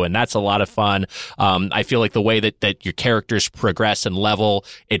do, and that's a lot of fun. I feel like the way that your characters progress and level,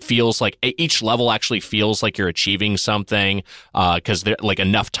 it feels like each level actually feels like you're achieving something because like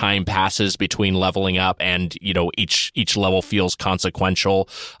enough time passes between leveling up, and you know each level feels consequential,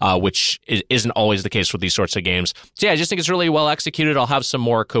 which isn't always the case with these sorts of games. So yeah, I just think it's really well executed. I'll have some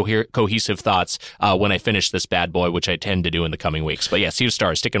more cohesive thoughts when I finish this bad boy, which I tend to do in the coming weeks. But yeah, Sea of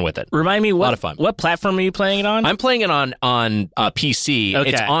Stars, sticking with it. Remind me, a lot of fun. What platform are you playing it on? I'm playing it on PC. Okay.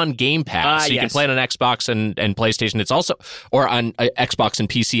 It's on Game Pass, so you can play it on Xbox and PlayStation. It's also, or on Xbox and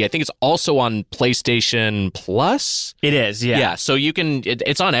PC. I think it's also on PlayStation Plus. It is, yeah. Yeah, so you can,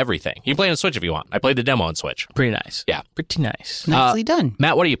 it's on everything. You can play it on Switch if you want. I played the demo on Switch. Pretty nice. Yeah. Pretty nice. Nicely done.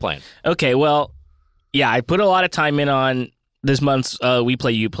 Matt, what are you playing? Okay, well, yeah, I put a lot of time in on this month's We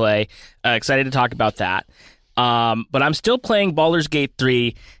Play, You Play. Excited to talk about that. But I'm still playing Baldur's Gate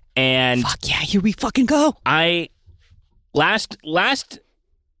 3, and fuck yeah, here we fucking go. With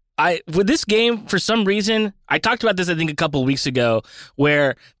this game, for some reason, I talked about this I think a couple of weeks ago,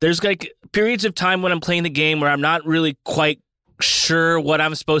 where there's like periods of time when I'm playing the game where I'm not really quite sure what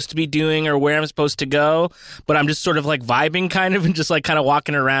I'm supposed to be doing or where I'm supposed to go, but I'm just sort of like vibing kind of and just like kind of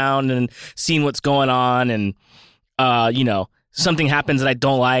walking around and seeing what's going on, and you know, something happens that I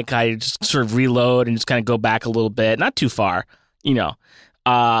don't like, I just sort of reload and just kind of go back a little bit. Not too far, you know.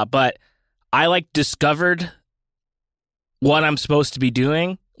 But I like discovered what I'm supposed to be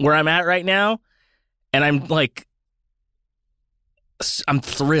doing, where I'm at right now, and I'm like, I'm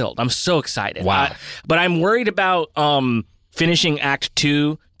thrilled. I'm so excited. Wow. But I'm worried about finishing Act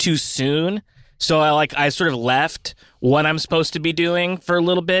 2 too soon. So I sort of left what I'm supposed to be doing for a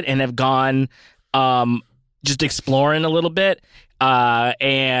little bit and have gone just exploring a little bit,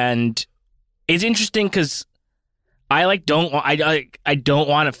 and it's interesting because I don't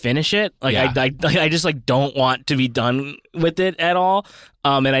want to finish it. Like yeah. I just like don't want to be done with it at all.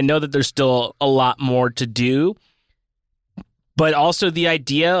 And I know that there's still a lot more to do, but also the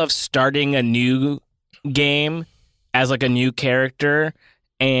idea of starting a new game as like a new character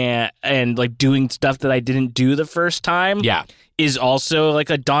and like doing stuff that I didn't do the first time. Yeah. Is also like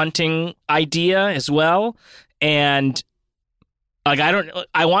a daunting idea as well, and like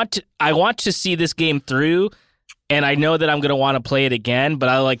I want to see this game through, and I know that I'm gonna want to play it again, but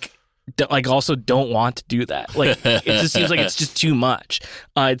I also don't want to do that. Like it just seems like it's just too much.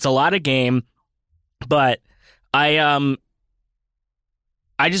 It's a lot of game, but I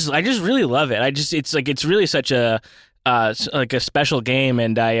just really love it. It's really such a like a special game,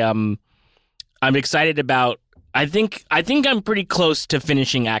 and I'm excited about. I think I'm pretty close to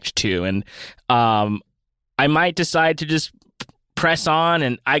finishing Act 2, and I might decide to just press on,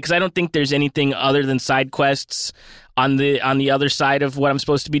 and because I don't think there's anything other than side quests on the other side of what I'm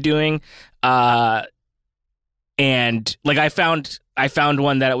supposed to be doing. And like I found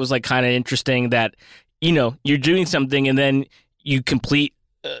one that it was like kind of interesting that, you know, you're doing something and then you complete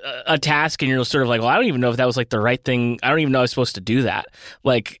a task and you're sort of like, well, I don't even know if that was like the right thing. I don't even know I was supposed to do that.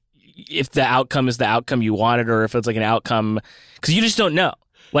 Like, if the outcome is the outcome you wanted, or if it's like an outcome, because you just don't know.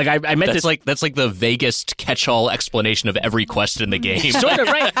 Like I met that's like the vaguest catch-all explanation of every quest in the game. Sort of,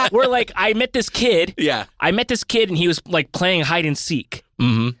 right? Where like I met this kid. Yeah. I met this kid and he was like playing hide and seek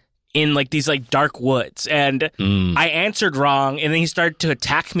in like these like dark woods, and I answered wrong, and then he started to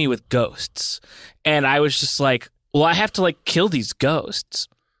attack me with ghosts, and I was just like, well, I have to like kill these ghosts,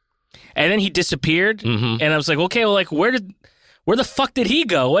 and then he disappeared, and I was like, okay, well, like where the fuck did he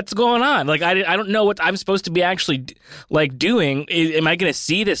go? What's going on? Like, I don't know what I'm supposed to be actually, like, doing. Am I going to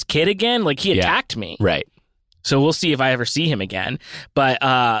see this kid again? Like, he attacked me. Right. So we'll see if I ever see him again. But,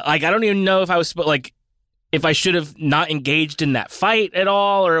 like, I don't even know if I was, like, if I should have not engaged in that fight at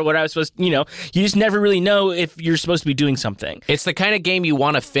all or what I was supposed to, you just never really know if you're supposed to be doing something. It's the kind of game you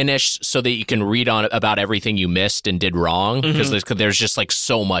want to finish so that you can read on about everything you missed and did wrong, because there's just like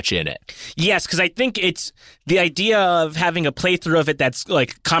so much in it. Yes, because I think it's the idea of having a playthrough of it that's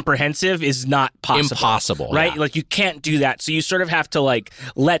like comprehensive is not possible. Impossible, right? yeah. Like you can't do that. So you sort of have to like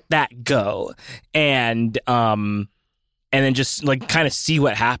let that go and then just like kind of see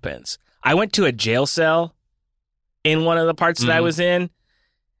what happens. I went to a jail cell in one of the parts that I was in,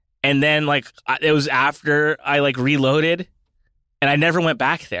 and then like it was after I like reloaded, and I never went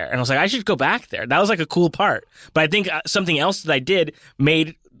back there. And I was like, I should go back there. That was like a cool part. But I think something else that I did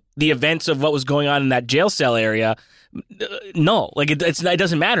made the events of what was going on in that jail cell area null. Like it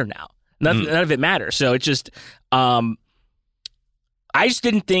doesn't matter now. None of it matters. So it's just, I just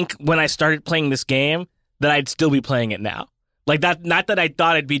didn't think when I started playing this game that I'd still be playing it now. Like that, not that I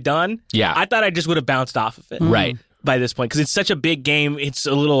thought it'd be done. Yeah. I thought I just would have bounced off of it. Right. By this point, because it's such a big game, it's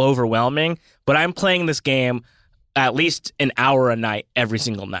a little overwhelming. But I'm playing this game at least an hour a night, every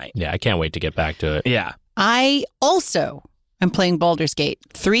single night. Yeah, I can't wait to get back to it. Yeah. I also am playing Baldur's Gate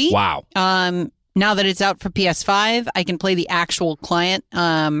 3. Wow. Now that it's out for PS5, I can play the actual client.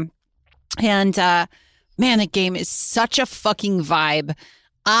 Man, that game is such a fucking vibe.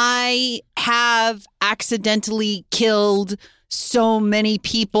 I have accidentally killed so many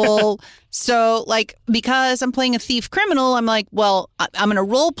people. So, like, because I'm playing a thief criminal, I'm like, well, I'm going to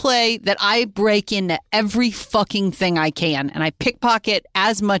role play that I break into every fucking thing I can, and I pickpocket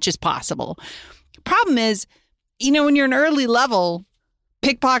as much as possible. Problem is, when you're an early level,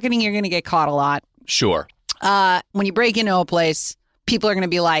 pickpocketing, you're going to get caught a lot. Sure. When you break into a place, people are going to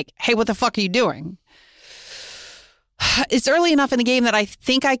be like, hey, what the fuck are you doing? It's early enough in the game that I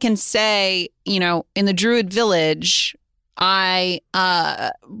think I can say, in the Druid Village, I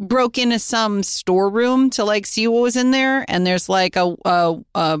broke into some storeroom to like see what was in there, and there's like a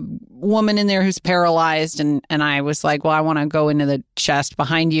woman in there who's paralyzed, and I was like, well, I want to go into the chest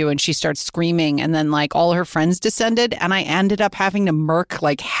behind you, and she starts screaming, and then like all her friends descended, and I ended up having to murk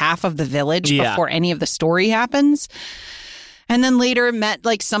like half of the village before any of the story happens, and then later met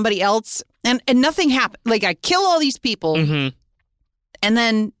like somebody else, and nothing happened. Like I kill all these people, and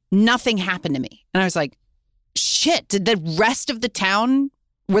then nothing happened to me, and I was like, shit, did the rest of the town,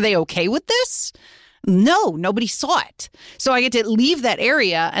 were they okay with this? No, nobody saw it. So I get to leave that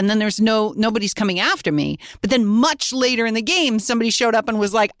area, and then there's nobody's coming after me. But then much later in the game, somebody showed up and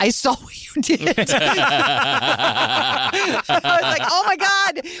was like, I saw what you did. I was like, oh my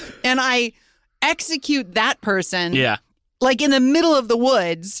God. And I execute that person. Yeah. Like in the middle of the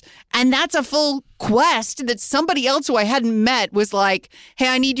woods. And that's a full quest that somebody else who I hadn't met was like, hey,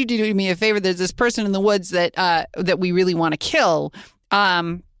 I need you to do me a favor. There's this person in the woods that we really want to kill.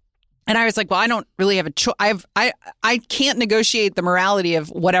 And I was like, well, I don't really have a choice. I can't negotiate the morality of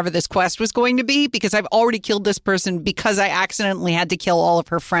whatever this quest was going to be, because I've already killed this person because I accidentally had to kill all of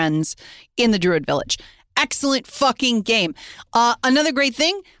her friends in the Druid Village. Excellent fucking game. Another great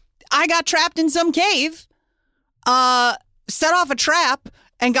thing, I got trapped in some cave, set off a trap,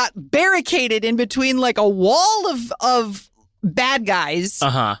 and got barricaded in between like a wall of bad guys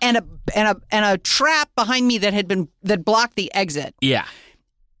and a trap behind me that blocked the exit. Yeah.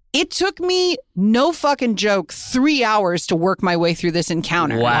 It took me, no fucking joke, 3 hours to work my way through this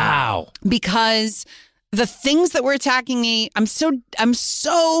encounter. Wow. Because the things that were attacking me, I'm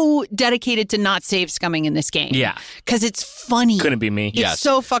so dedicated to not save scumming in this game. Yeah. Because it's funny. Couldn't be me. It's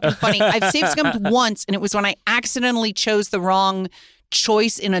so fucking funny. I've save scummed once, and it was when I accidentally chose the wrong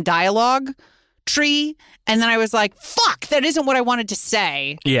choice in a dialogue tree. And then I was like, fuck, that isn't what I wanted to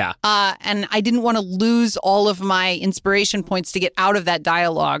say. Yeah. And I didn't want to lose all of my inspiration points to get out of that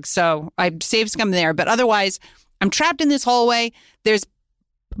dialogue. So I saved scum there. But otherwise, I'm trapped in this hallway. There's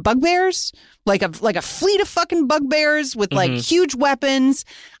bugbears, like a fleet of fucking bugbears with like huge weapons.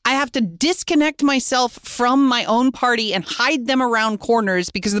 I have to disconnect myself from my own party and hide them around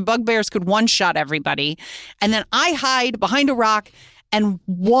corners because the bugbears could one-shot everybody. And then I hide behind a rock and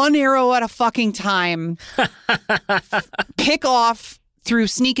one arrow at a fucking time, pick off through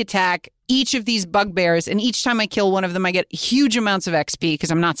sneak attack each of these bugbears. And each time I kill one of them, I get huge amounts of XP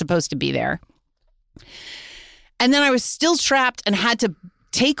because I'm not supposed to be there. And then I was still trapped and had to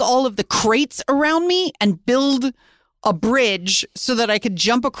take all of the crates around me and build a bridge so that I could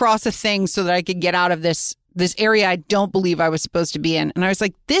jump across a thing so that I could get out of this area I don't believe I was supposed to be in. And I was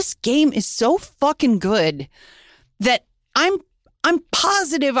like, this game is so fucking good that I'm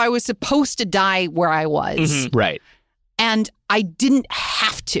positive I was supposed to die where I was. Right. And I didn't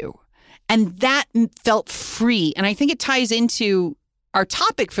have to. And that felt free. And I think it ties into our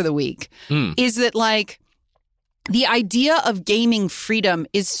topic for the week is that, like, the idea of gaming freedom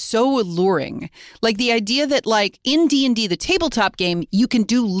is so alluring. Like the idea that like in D&D, the tabletop game, you can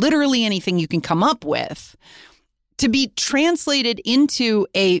do literally anything you can come up with. To be translated into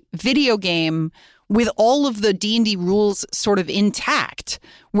a video game with all of the D&D rules sort of intact,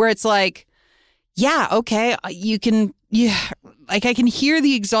 where it's like, yeah, okay, you can, like I can hear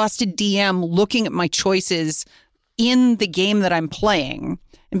the exhausted DM looking at my choices in the game that I'm playing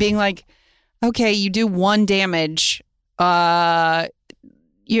and being like, okay, you do 1 damage. This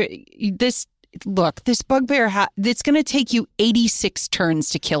bugbear, it's going to take you 86 turns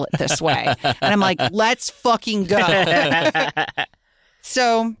to kill it this way. And I'm like, let's fucking go.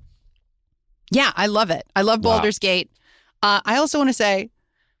 So, yeah, I love it. I love Baldur's Gate. I also want to say,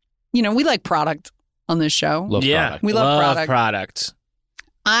 we like product on this show. Love product. We love product.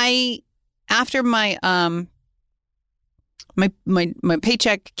 After my my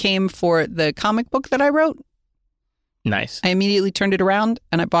paycheck came for the comic book that I wrote. Nice. I immediately turned it around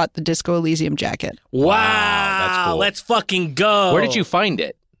and I bought the Disco Elysium jacket. Wow. That's cool. Let's fucking go. Where did you find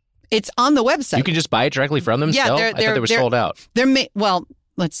it? It's on the website. You can just buy it directly from them still? I thought they were sold out. Well,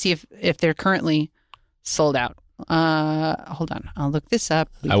 let's see if they're currently sold out. Hold on. I'll look this up.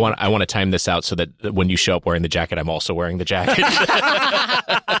 I want to time this out so that when you show up wearing the jacket, I'm also wearing the jacket.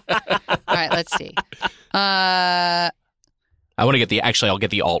 All right, let's see. I want to get I'll get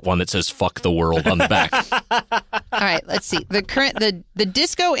the alt one that says "fuck the world" on the back. All right, let's see. The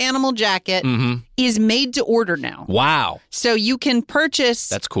Disco Animal jacket is made to order now. Wow! So you can purchase.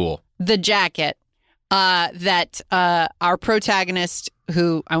 That's cool. The jacket that our protagonist,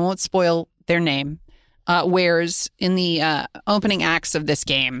 who I won't spoil their name, wears in the opening acts of this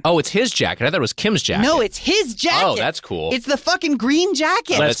game. Oh, it's his jacket. I thought it was Kim's jacket. No, it's his jacket. Oh, that's cool. It's the fucking green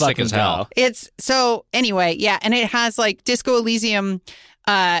jacket. That's sick as hell. So anyway, yeah, and it has like Disco Elysium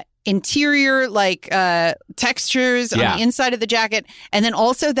interior like textures on the inside of the jacket, and then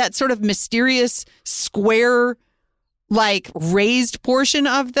also that sort of mysterious square like raised portion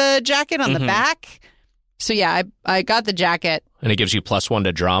of the jacket on the back. So yeah, I got the jacket. And it gives you +1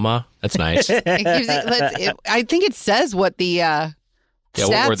 to drama. That's nice. I think it says what the stats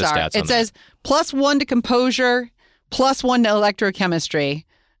what were the stats are. on It says +1 to composure, +1 to electrochemistry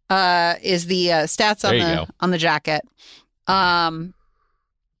is the stats on the jacket. And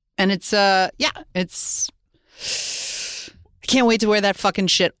it's I can't wait to wear that fucking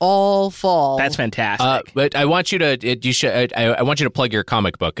shit all fall. That's fantastic. But I want you to I want you to plug your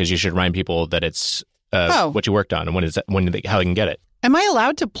comic book because you should remind people that it's what you worked on and how they can get it. Am I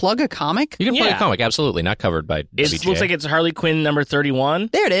allowed to plug a comic? You can plug a comic, absolutely. Not covered by WJ. It looks like it's Harley Quinn number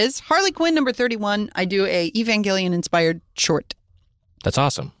 31. There it is. Harley Quinn number 31. I do a Evangelion-inspired short. That's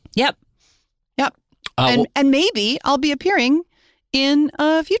awesome. Yep. And maybe I'll be appearing in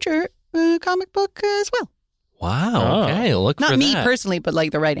a future comic book as well. Wow. Okay, look for that. Not me personally, but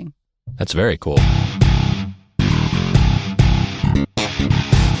like the writing. That's very cool.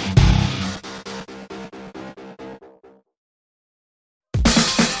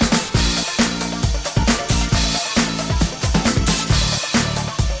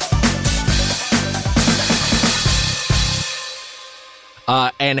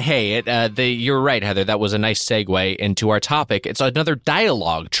 And hey, you're right, Heather. That was a nice segue into our topic. It's another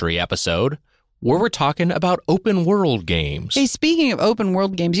dialogue tree episode where we're talking about open world games. Hey, speaking of open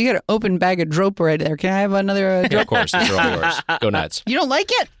world games, you got an open bag of drope right there. Can I have another drope? Yeah, of course, these are all yours. Go nuts. You don't like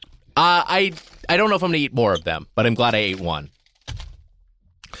it? I don't know if I'm going to eat more of them, but I'm glad I ate one.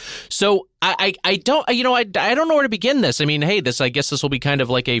 So I don't know where to begin this. I mean, hey, I guess this will be kind of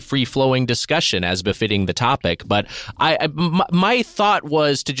like a free-flowing discussion as befitting the topic. But my thought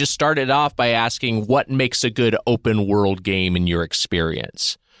was to just start it off by asking what makes a good open world game in your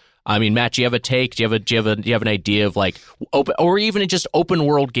experience. I mean, Matt, do you have a take? Do you have an idea of like open or even just open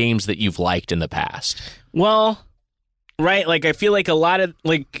world games that you've liked in the past? Well, right, like I feel like a lot of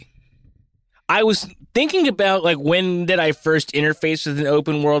like I was thinking about like when did I first interface with an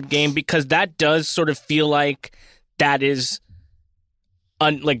open world game, because that does sort of feel like that is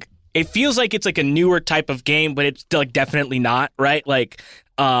like it feels like it's like a newer type of game, but it's like definitely not, right? Like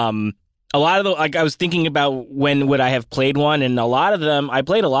a lot of the like I was thinking about when would I have played one, and a lot of them I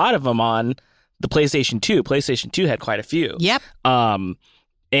played a lot of them on the PlayStation 2. PlayStation 2 had quite a few. Yep.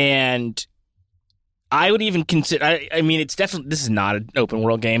 And I would even consider I mean it's definitely this is not an open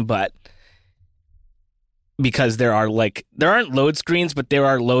world game, but because there aren't load screens, but there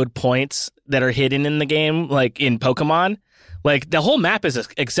are load points that are hidden in the game, like in Pokemon. Like the whole map is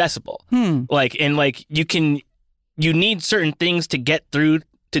accessible. Like and like you need certain things to get through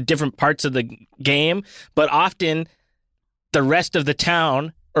to different parts of the game, but often the rest of the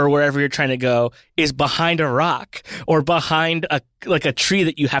town or wherever you're trying to go is behind a rock or behind a tree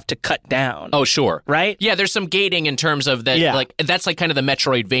that you have to cut down. Oh, sure. Right? Yeah, there's some gating in terms of that. Yeah. Like that's like kind of the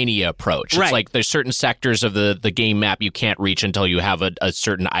Metroidvania approach. Right. It's like there's certain sectors of the game map you can't reach until you have a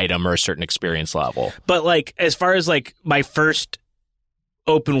certain item or a certain experience level. But like as far as like my first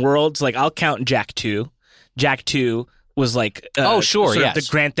open worlds, like I'll count Jak 2. Jak 2 was like sort of the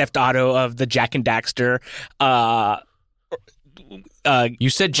Grand Theft Auto of the Jak and Daxter. You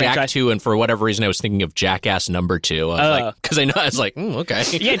said Jak 2, and for whatever reason, I was thinking of Jackass number 2. Because I was like, okay.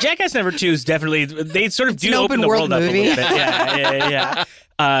 Yeah, Jackass number 2 is definitely, they sort of do open the world movie. up a little bit. Yeah.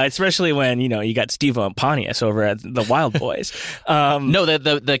 Especially when, you got Steve-O Pontius over at the Wild Boys. No,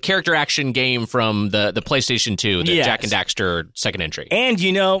 the character action game from the PlayStation 2, the yes. Jak and Daxter second entry. And,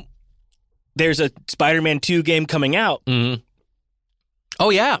 there's a Spider-Man 2 game coming out. Mm-hmm.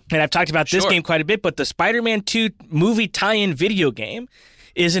 Oh, yeah. And I've talked about this game quite a bit, but the Spider-Man 2 movie tie-in video game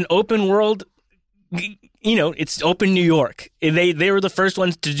is an open world, it's open New York. They were the first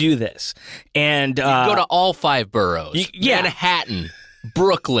ones to do this. And you go to all 5 boroughs. Manhattan,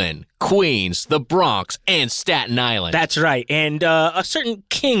 Brooklyn, Queens, the Bronx, and Staten Island. That's right. And a certain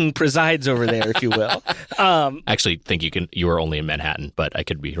king presides over there, if you will. I actually think you were only in Manhattan, but I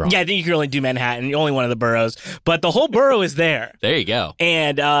could be wrong. Yeah, I think you can only do Manhattan, only one of the boroughs. But the whole borough is there. There you go.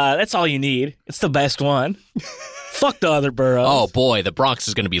 And that's all you need. It's the best one. Fuck the other boroughs. Oh, boy, the Bronx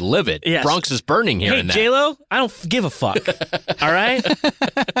is going to be livid. Yes. Bronx is burning here and there. Hey, J-Lo, I don't give a fuck. All right?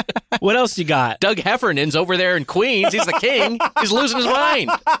 What else you got? Doug Heffernan's over there in Queens. He's the king. He's losing his mind.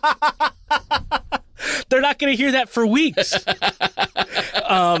 They're not going to hear that for weeks.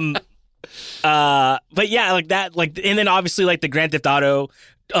 But yeah, like that, and then obviously like the Grand Theft Auto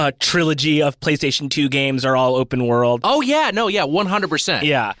trilogy of PlayStation 2 games are all open world. Oh, yeah. No, yeah, 100%.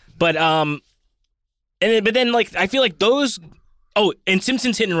 Yeah. But then like I feel like those. Oh, and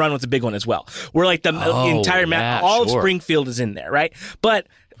Simpsons Hit and Run was a big one as well. Where like the entire map, all of Springfield is in there, right? But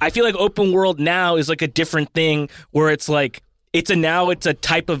I feel like open world now is like a different thing where it's like it's a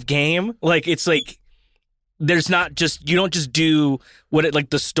type of game. Like it's like there's not just you don't just do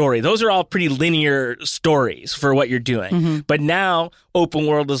the story. Those are all pretty linear stories for what you're doing. Mm-hmm. But now open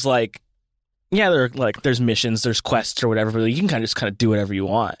world is like. Yeah, there's missions, there's quests or whatever, but you can kind of do whatever you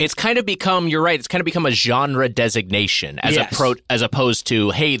want. It's kind of become, you're right, it's kind of become a genre designation as opposed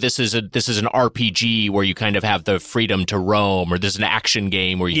to, hey, this is an RPG where you kind of have the freedom to roam, or this is an action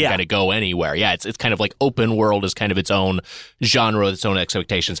game where you can kind of go anywhere. Yeah, it's kind of like open world is kind of its own genre, its own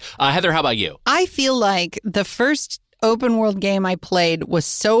expectations. Heather, how about you? I feel like the first open world game I played was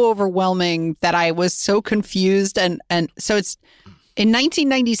so overwhelming that I was so confused, and so it's in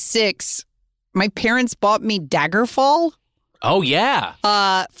 1996. My parents bought me Daggerfall. Oh, yeah.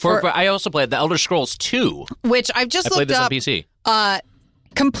 I also played the Elder Scrolls 2. Which I've just looked up. I played this on PC.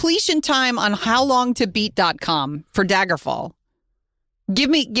 Completion time on howlongtobeat.com for Daggerfall. Give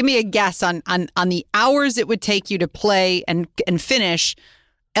me a guess on the hours it would take you to play and finish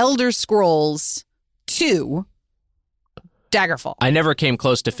Elder Scrolls 2 Daggerfall. I never came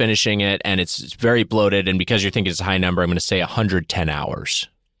close to finishing it, and it's very bloated, and because you're thinking it's a high number, I'm going to say 110 hours.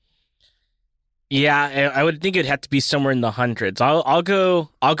 Yeah, I would think it'd have to be somewhere in the hundreds. I'll go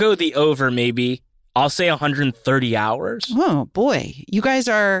the over maybe. I'll say 130 hours. Oh boy, you guys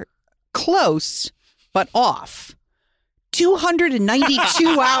are close but off.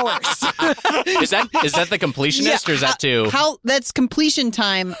 292 hours. Is that the completionist or is that too? That's completion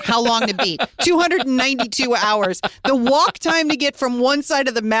time. How long to beat? 292 hours. The walk time to get from one side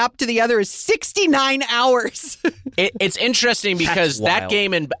of the map to the other is 69 hours. It's interesting because that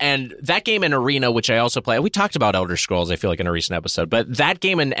game and that game and Arena, which I also play. We talked about Elder Scrolls, I feel like, in a recent episode, but that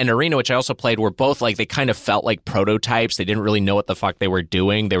game and Arena, which I also played, were both like they kind of felt like prototypes. They didn't really know what the fuck they were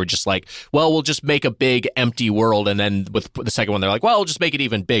doing. They were just like, well, we'll just make a big empty world, and then with the second one, they're like, well, we'll just make it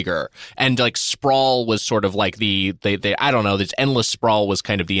even bigger. And like Sprawl was sort of like the I don't know, this endless Sprawl was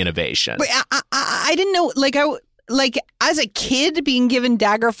kind of the innovation. But I didn't know, like as a kid being given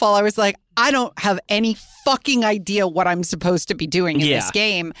Daggerfall, I was like, I don't have any fucking idea what I'm supposed to be doing in this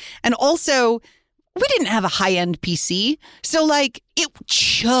game. And also, we didn't have a high-end PC, so like it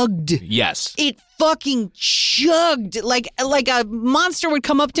chugged. Yes. It fucking chugged. Like a monster would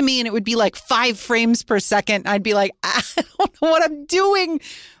come up to me and it would be like 5 frames per second. I'd be like, I don't know what I'm doing.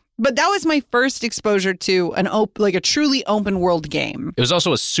 But that was my first exposure to a truly open world game. It was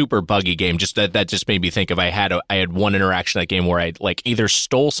also a super buggy game. Just that just made me think of I had one interaction in that game where I like either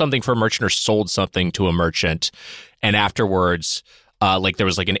stole something from a merchant or sold something to a merchant, and afterwards. There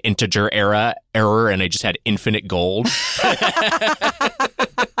was like an integer error and I just had infinite gold. So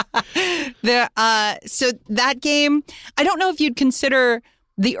that game, I don't know if you'd consider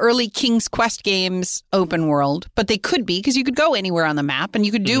the early King's Quest games open world, but they could be because you could go anywhere on the map and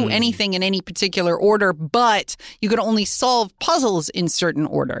you could do anything in any particular order, but you could only solve puzzles in certain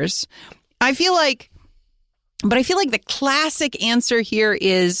orders. I feel like the classic answer here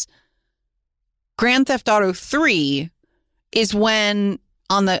is Grand Theft Auto 3 is when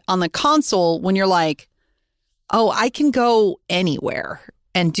on the console when you're like, oh, I can go anywhere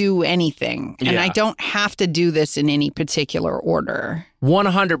and do anything. And I don't have to do this in any particular order.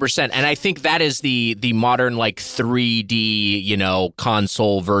 100%. And I think that is the modern like 3D,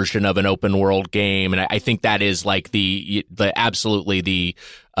 console version of an open world game. And I think that is like the absolutely the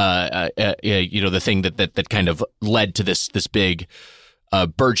the thing that kind of led to this big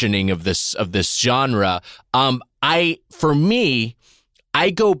burgeoning of this genre. I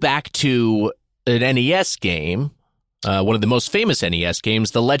go back to an NES game. One of the most famous NES games,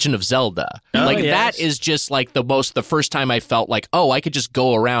 The Legend of Zelda. That is just like the first time I felt like, oh, I could just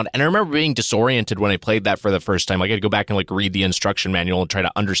go around. And I remember being disoriented when I played that for the first time. Like, I had to go back and like read the instruction manual and try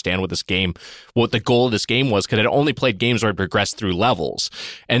to understand what the goal of this game was, because I'd only played games where I progressed through levels.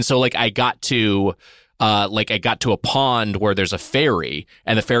 And so like I got to a pond where there's a ferry,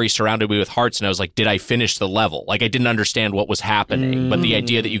 and the ferry surrounded me with hearts, and I was like, did I finish the level? Like, I didn't understand what was happening, but the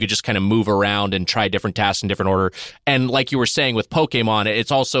idea that you could just kind of move around and try different tasks in different order. And like you were saying with Pokemon, it's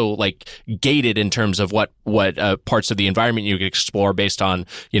also like gated in terms of what parts of the environment you can explore based on,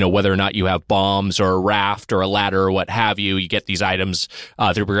 whether or not you have bombs or a raft or a ladder or what have you. You get these items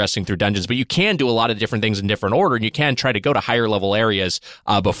through progressing through dungeons, but you can do a lot of different things in different order, and you can try to go to higher level areas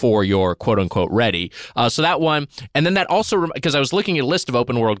before you're quote unquote ready. So that one, and then that also, because I was looking at a list of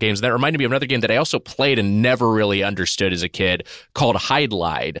open world games, that reminded me of another game that I also played and never really understood as a kid called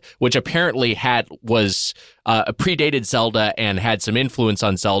Hydlide, which apparently predated Zelda and had some influence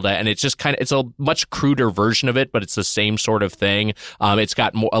on Zelda, and it's just it's a much cruder version of it, but it's the same sort of thing. It's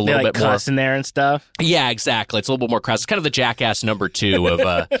got a little bit more in there and stuff. Yeah, exactly. It's a little bit more crass. It's kind of the Jackass number 2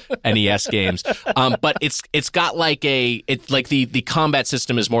 of NES games, but it's got the combat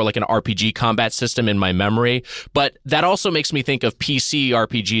system is more like an RPG combat system in my memory. But that also makes me think of PC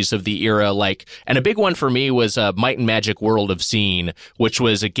RPGs of the era, and a big one for me was Might and Magic World of Xeen, which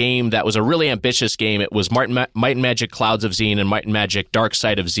was a game that was a really ambitious game. It was Might and Magic Clouds of Xeen and Might and Magic Dark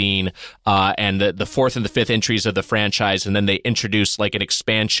Side of Xeen, and the fourth and the fifth entries of the franchise. And then they introduced like an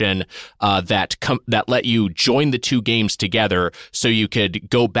expansion that let you join the two games together, so you could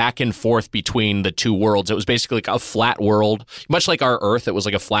go back and forth between the two worlds. It was basically like a flat world, much like our Earth. It was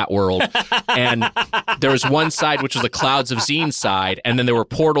like a flat world, and there was one side which was the Clouds of Xeen side, and then there were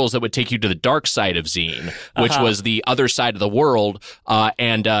portals that would take you to the Dark Side of Xeen, which was the other side of the world,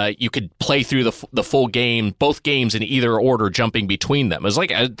 and you could play through the full game, both games in either order, jumping between them. It was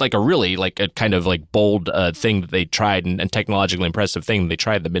like a really a kind of like bold thing that they tried, and technologically impressive thing that they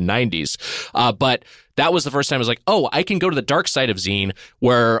tried in the mid-90s. But that was the first time I was like, oh, I can go to the Dark Side of Xeen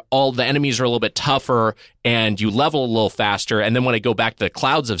where all the enemies are a little bit tougher and you level a little faster. And then when I go back to the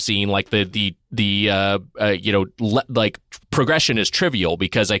Clouds of Xeen, like progression is trivial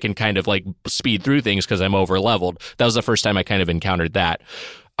because I can kind of like speed through things because I'm over leveled. That was the first time I kind of encountered that.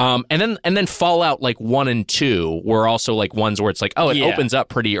 And then Fallout 1 and 2 were also like ones where it's like, oh, it opens up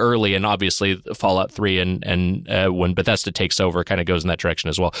pretty early, and obviously Fallout 3 and when Bethesda takes over kind of goes in that direction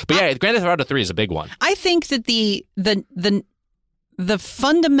as well. But yeah, Grand Theft Auto 3 is a big one. I think that the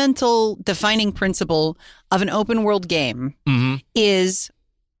fundamental defining principle of an open world game is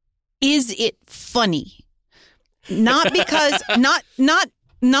it funny? Not because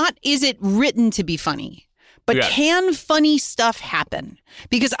not is it written to be funny? But can funny stuff happen?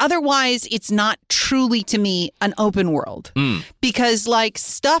 Because otherwise, it's not truly, to me, an open world. Because,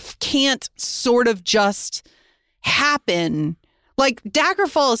 stuff can't sort of just happen. Like,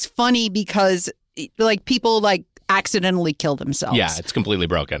 Daggerfall is funny because, people, accidentally kill themselves. Yeah, it's completely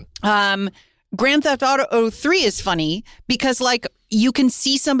broken. Grand Theft Auto 3 is funny because, you can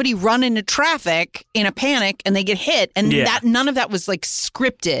see somebody run into traffic in a panic and they get hit, and that none of that was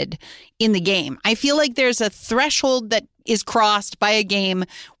scripted in the game. I feel like there's a threshold that is crossed by a game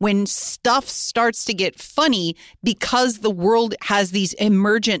when stuff starts to get funny because the world has these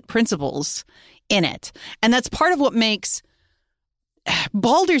emergent principles in it. And that's part of what makes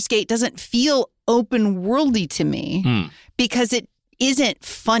Baldur's Gate doesn't feel open worldy to me because it isn't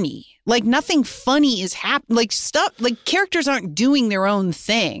funny. Nothing funny is happening. Characters aren't doing their own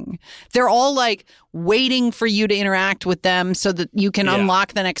thing. They're all waiting for you to interact with them so that you can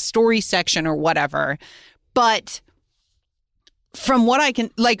unlock the next story section or whatever. But from what I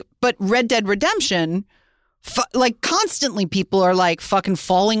can but Red Dead Redemption, constantly people are fucking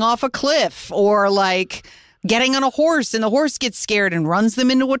falling off a cliff or getting on a horse and the horse gets scared and runs them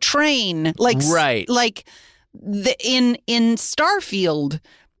into a train. Like in Starfield,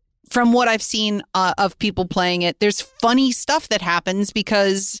 from what I've seen of people playing it, there's funny stuff that happens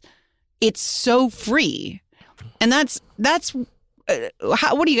because it's so free. And that's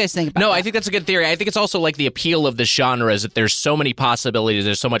what do you guys think about that? No, I think that's a good theory. I think it's also like the appeal of this genre is that there's so many possibilities.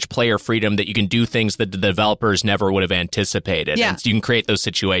 There's so much player freedom that you can do things that the developers never would have anticipated. Yeah. And so you can create those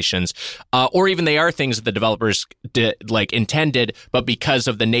situations. Or even they are things that the developers intended, but because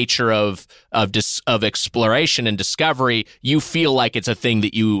of the nature of exploration and discovery, you feel like it's a thing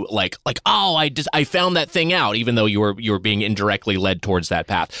that you like, oh, I found that thing out, even though you were being indirectly led towards that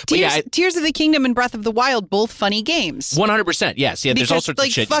path. Tears of the Kingdom and Breath of the Wild, both funny games. 100%, yes. Yeah, there's all sorts of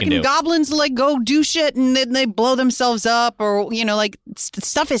shit you can do. Fucking goblins go do shit and then they blow themselves up, or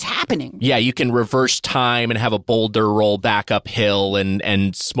stuff is happening. Yeah, you can reverse time and have a boulder roll back uphill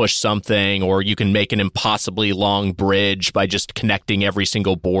and smush something, or you can make an impossibly long bridge by just connecting every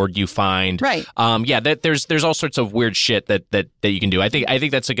single board you find. Right. There's all sorts of weird shit that you can do. I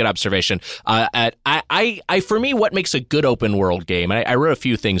think that's a good observation. For me, what makes a good open world game? I wrote a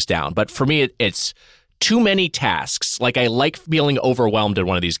few things down, but for me, it's too many tasks. Like, I like feeling overwhelmed in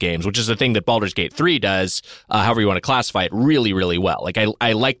one of these games, which is the thing that Baldur's Gate 3 does, however you want to classify it, really, really well. Like,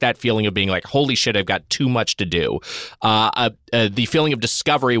 I like that feeling of being like, holy shit, I've got too much to do. The feeling of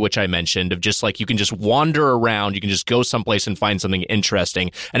discovery, which I mentioned, of just like, you can just wander around, you can just go someplace and find something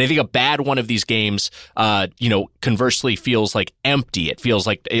interesting. And I think a bad one of these games, conversely feels like empty. It feels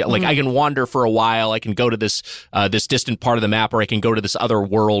like I can wander for a while, I can go to this distant part of the map, or I can go to this other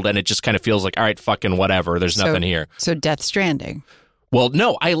world, and it just kind of feels like, all right, fucking whatever. There's nothing here. So Death Stranding. Well,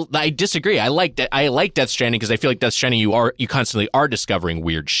 no, I disagree. I like Death Stranding because I feel like Death Stranding you constantly are discovering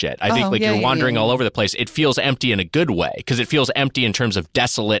weird shit. I think you're wandering all over the place. It feels empty in a good way because it feels empty in terms of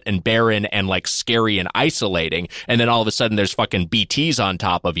desolate and barren and like scary and isolating. And then all of a sudden there's fucking BTs on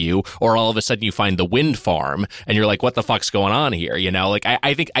top of you, or all of a sudden you find the wind farm and you're like, what the fuck's going on here? Like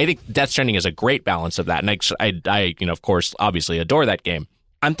I think Death Stranding is a great balance of that, and I of course obviously adore that game.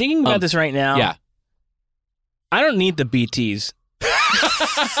 I'm thinking about this right now. Yeah. I don't need the BTs.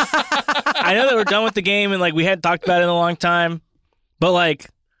 I know that we're done with the game and like we hadn't talked about it in a long time, but like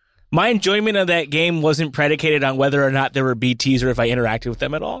my enjoyment of that game wasn't predicated on whether or not there were BTs or if I interacted with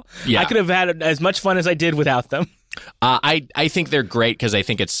them at all. Yeah. I could have had as much fun as I did without them. I think they're great because I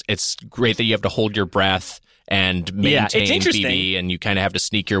think it's great that you have to hold your breath and maintain BD, and you kind of have to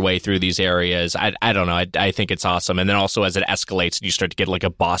sneak your way through these areas. I don't know. I think it's awesome. And then also as it escalates and you start to get like a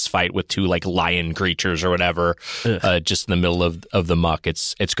boss fight with two like lion creatures or whatever, just in the middle of the muck.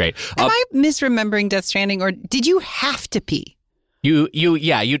 It's great. Am I misremembering Death Stranding, or did you have to pee? You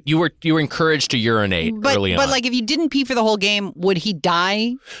were encouraged to urinate early on. But like if you didn't pee for the whole game, would he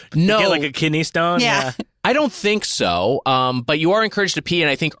die? No. You get like a kidney stone? Yeah. I don't think so. But you are encouraged to pee,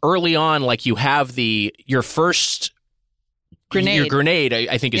 and I think early on, like you have your first grenade. Your grenade,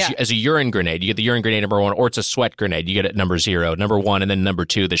 I think, is as a urine grenade. You get the urine grenade number 1, or it's a sweat grenade. You get it number 0, number 1, and then number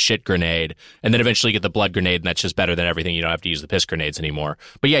 2, the shit grenade, and then eventually you get the blood grenade, and that's just better than everything. You don't have to use the piss grenades anymore.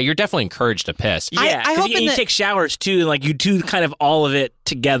 But yeah, you're definitely encouraged to piss. Yeah, I hope you take showers too, and like you do kind of all of it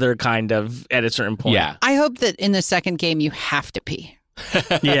together, kind of at a certain point. Yeah, I hope that in the second game you have to pee.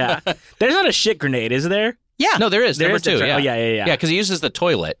 Yeah, there's not a shit grenade, is there? Yeah. No, there is. Number 2. Yeah. Yeah. Oh, yeah. Yeah, because he uses the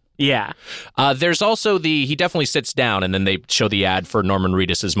toilet. Yeah. There's also he definitely sits down, and then they show the ad for Norman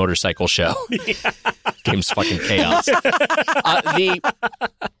Reedus' motorcycle show. Game's fucking chaos.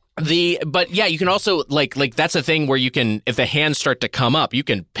 But yeah, you can also like that's a thing where you can, if the hands start to come up, you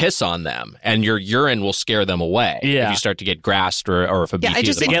can piss on them, and your urine will scare them away. Yeah. If you start to get grassed or if a BT. I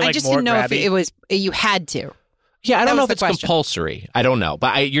just didn't know if it was you had to. Yeah, I don't know if it's compulsory. I don't know,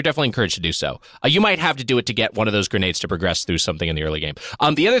 but you're definitely encouraged to do so. You might have to do it to get one of those grenades to progress through something in the early game.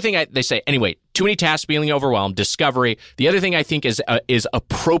 The other thing they say, anyway, too many tasks, feeling overwhelmed, discovery. The other thing I think is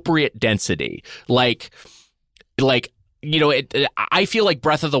appropriate density. Like I feel like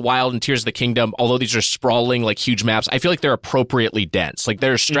Breath of the Wild and Tears of the Kingdom, although these are sprawling, like huge maps, I feel like they're appropriately dense. Like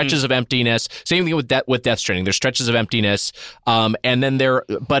there are stretches of emptiness. Same thing with Death Stranding. There's stretches of emptiness. And then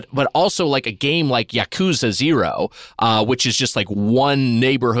but also like a game like Yakuza 0, which is just like one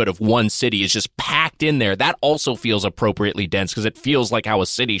neighborhood of one city is just packed in there. That also feels appropriately dense because it feels like how a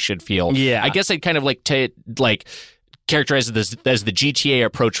city should feel. Yeah. I guess I'd kind of characterize this as the GTA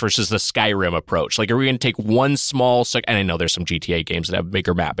approach versus the Skyrim approach. Like, are we going to take one small, and I know there's some GTA games that have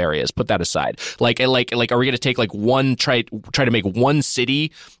bigger map areas, put that aside. Like, are we going to take like one, try to make one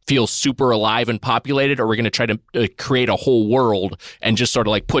city feel super alive and populated, or we're going to try to create a whole world and just sort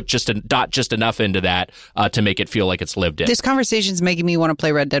of like put just enough into that to make it feel like it's lived in. This conversation's making me want to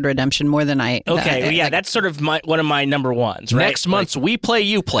play Red Dead Redemption more than I. Okay, that's sort of one of my number ones. Right? Next month's We Play,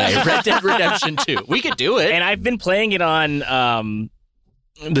 You Play, Red Dead Redemption 2. We could do it. And I've been playing it on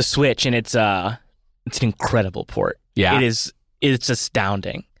the Switch, and it's an incredible port. Yeah, it's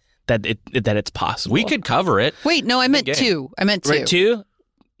astounding that it's possible. We could cover it. Wait, no, I meant 2. I meant 2. Right, 2?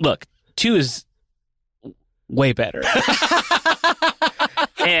 Look, 2 is way better.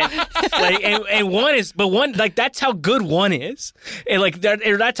 and 1 is, but 1, like, that's how good 1 is, and like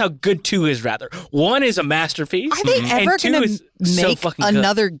that's how good 2 is. Rather, 1 is a masterpiece. Are they ever going to make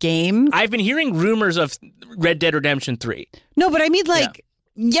another game? I've been hearing rumors of Red Dead Redemption 3. No, but I mean, like,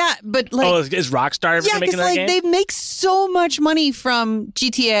 yeah, but like, is Rockstar ever going to make another game? They make so much money from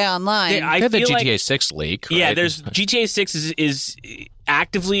GTA Online. They have the GTA 6 leak. Right? Yeah, there's GTA 6 is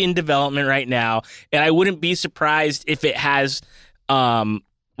actively in development right now, and I wouldn't be surprised if it has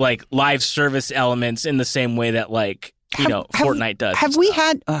like live service elements in the same way that Fortnite does. Have we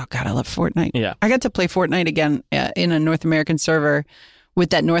had? Oh God, I love Fortnite. Yeah, I got to play Fortnite again in a North American server with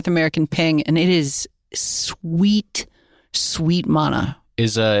that North American ping, and it is sweet mana.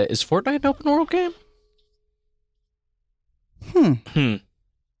 Is Fortnite an open world game?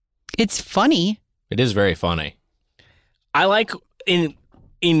 It's funny. It is very funny. I like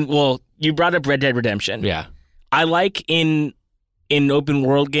well, you brought up Red Dead Redemption. Yeah, I like in open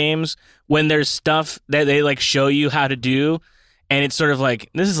world games when there's stuff that they like show you how to do, and it's sort of like,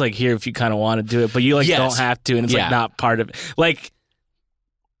 this is like here if you kind of want to do it, but you don't have to, and it's like not part of it. Like,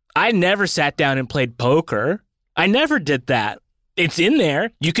 I never sat down and played poker. I never did that. It's in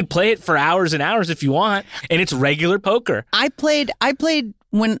there. You could play it for hours and hours if you want, and it's regular poker. I played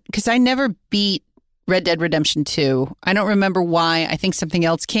because I never beat Red Dead Redemption 2. I don't remember why. I think something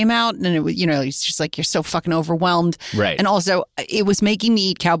else came out, and it was, it's just like, you're so fucking overwhelmed. Right. And also, it was making me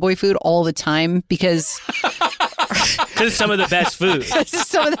eat cowboy food all the time because it's some of the best food. It's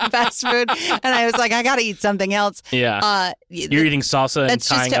some of the best food. And I was like, I got to eat something else. Yeah. You're eating salsa and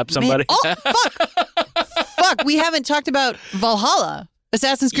tying up somebody. Man, fuck. We haven't talked about Valhalla.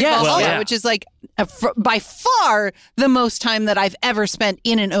 Assassin's Creed Valhalla, which is like by far the most time that I've ever spent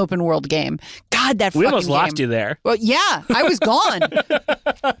in an open world game. God, that we fucking almost game. Lost you there. Well, yeah, I was gone.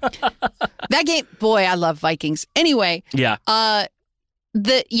 That game, boy, I love Vikings. Anyway, so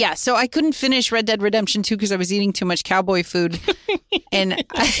I couldn't finish Red Dead Redemption 2 because I was eating too much cowboy food, and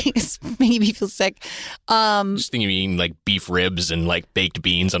it made me feel sick. Just thinking of eating like beef ribs and like baked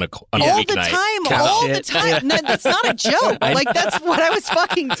beans on a all the weeknight. time. No, that's not a joke. Like, that's what I was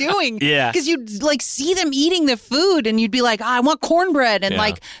fucking doing. Yeah, because you'd like see them eating the food, and you'd be like, I want cornbread and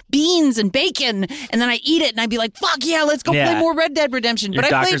like beans and bacon, and then I eat it, and I'd be like, fuck yeah, let's go play more Red Dead Redemption. Your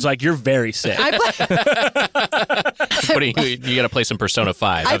doctor's like, you're very sick. You got to play some Persona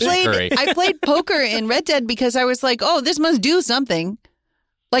 5. I played poker in Red Dead because I was like, oh, this must do something.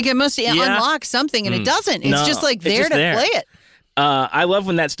 Like, it must unlock something, and it doesn't. It's just like there to play it. I love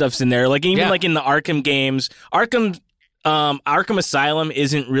when that stuff's in there. Like, even like in the Arkham games, Arkham Asylum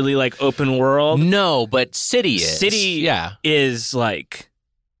isn't really like open world. No, but City is. City is like,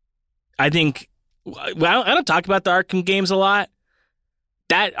 I think, I don't talk about the Arkham games a lot.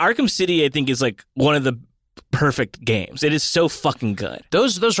 That Arkham City, I think, is like one of the perfect games. It is so fucking good.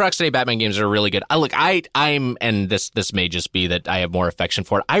 Those Rocksteady Batman games are really good. I'm and this may just be that I have more affection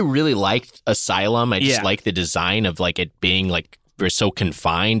for it. I really liked Asylum. I just like the design of like it being like we're so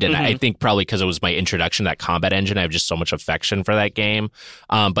confined, and I think probably because it was my introduction to that combat engine, I have just so much affection for that game.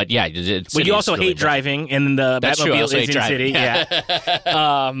 But yeah, but you also hate driving, and the Batmobile is in City.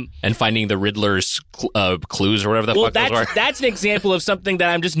 Yeah, and finding the Riddler's clues or whatever the fuck those were. That's an example of something that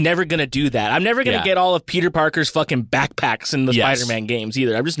I'm just never gonna do. That I'm never gonna get all of Peter Parker's fucking backpacks in the Spider-Man games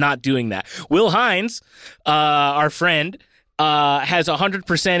either. I'm just not doing that. Will Hines, our friend, has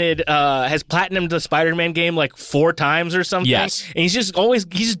 100%ed, has platinumed the Spider-Man game like 4 times or something. Yes. And he's just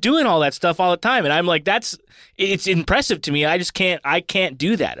doing all that stuff all the time. And I'm like, it's impressive to me. I can't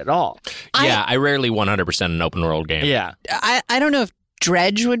do that at all. I rarely 100% an open world game. Yeah. I don't know if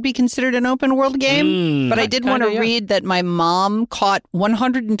Dredge would be considered an open world game, but I did want to read that my mom caught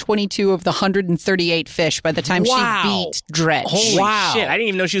 122 of the 138 fish by the time she beat Dredge. Holy shit. I didn't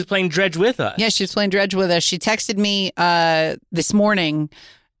even know she was playing Dredge with us. Yeah, she was playing Dredge with us. She texted me this morning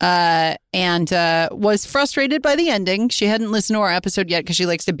and was frustrated by the ending. She hadn't listened to our episode yet because she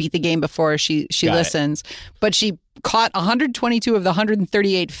likes to beat the game before she listens. But she caught 122 of the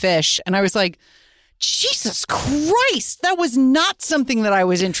 138 fish, and I was like, Jesus Christ, that was not something that I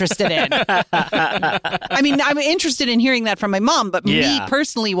was interested in. I mean, I'm interested in hearing that from my mom, but me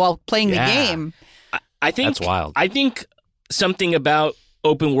personally, while playing the game, I think that's wild. I think something about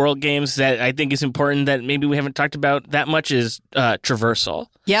open world games that I think is important that maybe we haven't talked about that much is traversal.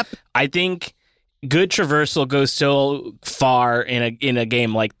 Yep. I think good traversal goes so far in a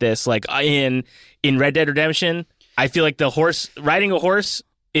game like this. Like in Red Dead Redemption, I feel like riding a horse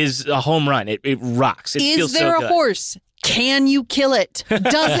is a home run. It rocks. It feels so good. Is there a horse? Can you kill it?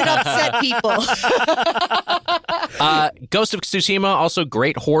 Does it upset people? Ghost of Tsushima, also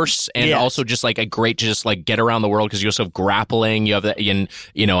great horse, and also just like a great just like get around the world because you also have grappling. You have that,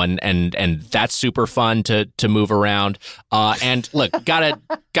 and that's super fun to move around. And look, gotta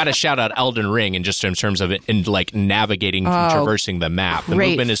shout out Elden Ring, and just in terms of it, in like navigating, traversing the map. The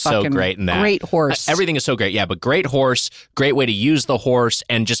movement is so great in that. Great horse. Everything is so great. Yeah, but great horse, great way to use the horse,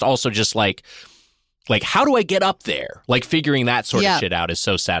 and just also just like how do I get up there? Like figuring that sort of shit out is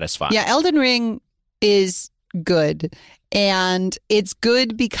so satisfying. Yeah, Elden Ring is good. And it's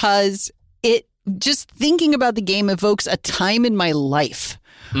good because it just thinking about the game evokes a time in my life.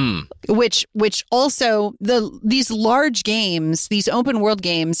 Which also these large games, these open world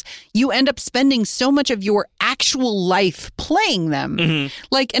games, you end up spending so much of your actual life playing them. Mm-hmm.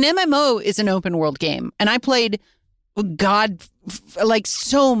 Like an MMO is an open world game, and I played like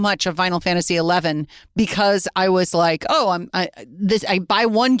so much of Final Fantasy XI because I was like, I buy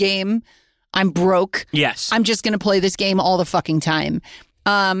one game, I'm broke. Yes, I'm just going to play this game all the fucking time.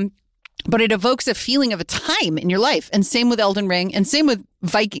 But it evokes a feeling of a time in your life, and same with Elden Ring, and same with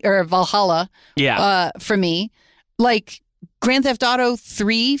Valhalla. Yeah, for me, like Grand Theft Auto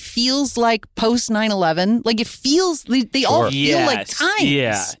 3 feels like post 9/11. Like it feels they all feel like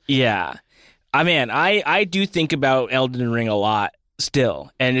times. Yeah. I do think about Elden Ring a lot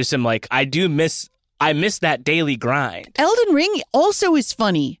still, and just I'm like, I miss that daily grind. Elden Ring also is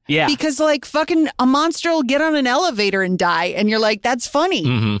funny. Yeah. Because like fucking a monster will get on an elevator and die, and you're like, that's funny.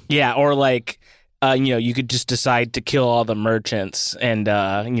 Mm-hmm. Yeah, or like you could just decide to kill all the merchants and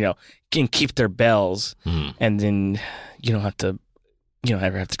can keep their bells, and then you don't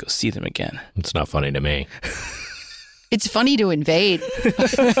ever have to go see them again. It's not funny to me. It's funny to invade. Yeah,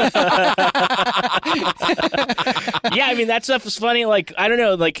 I mean, that stuff is funny. Like, I don't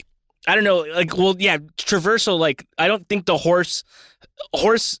know. Like, well, yeah, traversal, like, I don't think the horse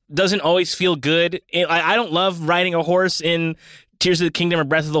doesn't always feel good. I don't love riding a horse in Tears of the Kingdom or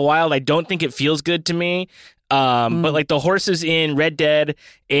Breath of the Wild. I don't think it feels good to me. But like the horses in Red Dead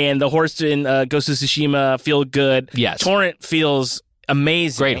and the horse in Ghost of Tsushima feel good. Yes. Torrent feels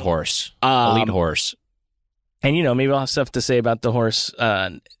amazing. Great horse. Elite horse. And, maybe I'll have stuff to say about the horse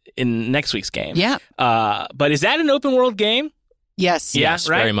in next week's game. Yeah. But is that an open world game? Yes. Yes,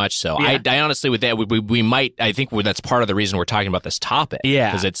 right? very much so. Yeah. I honestly, with that, we might, I think that's part of the reason we're talking about this topic.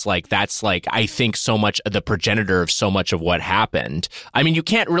 Yeah. Because it's like, that's like, I think so much, the progenitor of so much of what happened. I mean, you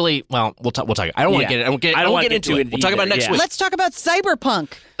can't really, well, we'll talk. I don't want to get into it. We'll talk about it next week. Let's talk about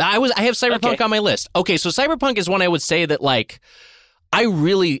Cyberpunk. I have Cyberpunk on my list. Okay, so Cyberpunk is one I would say that, like,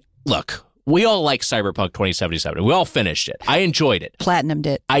 we all like Cyberpunk 2077. We all finished it. I enjoyed it. Platinumed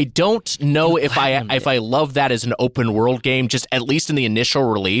it. I don't know if I love that as an open world game, just at least in the initial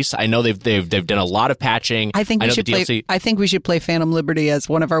release. I know they've done a lot of patching. I think we should play Phantom Liberty as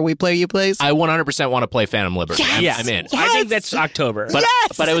one of our We Play You plays. I 100% want to play Phantom Liberty. Yes! I'm in. Yes! I think that's October.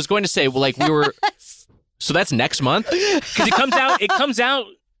 But I was going to say, like, we were. So that's next month? Because it comes out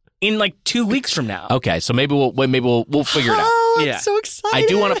in like 2 weeks from now. Okay, so maybe we'll figure it out. I'm so excited. I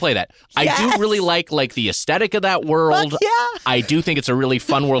do want to play that. Yes. I do really like the aesthetic of that world. Yeah. I do think it's a really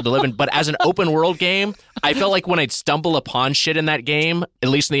fun world to live in. But as an open world game, I felt like when I'd stumble upon shit in that game, at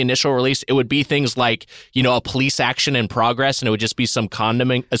least in the initial release, it would be things like, a police action in progress, and it would just be some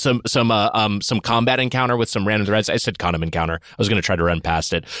combat encounter with some random threads. I said condom encounter. I was going to try to run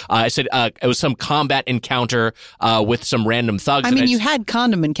past it. I said it was some combat encounter with some random thugs. I mean, you had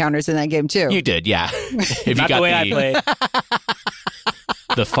condom encounters in that game too. You did, yeah. If Not you got the way I play.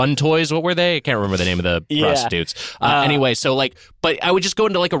 The fun toys, what were they? I can't remember the name of the prostitutes. Anyway, so but I would just go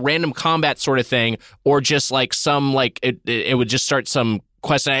into like a random combat sort of thing, or just like some it would just start some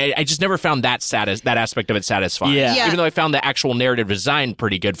quest. I just never found that aspect of it satisfying. Yeah. Even though I found the actual narrative design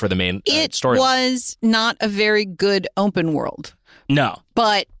pretty good for the main story. It was not a very good open world. No.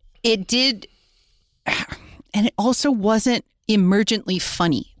 But it did, and it also wasn't emergently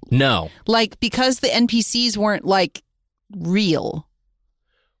funny. No. Like, because the NPCs weren't like real.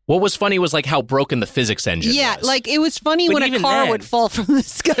 What was funny was like how broken the physics engine was. Like it was funny But when a even car then- would fall from the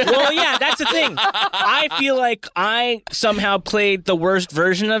sky. Well, yeah, that's the thing. I feel like I somehow played the worst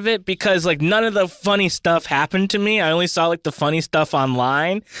version of it because like none of the funny stuff happened to me. I only saw like the funny stuff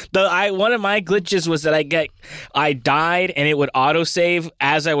online. One of my glitches was that I died and it would autosave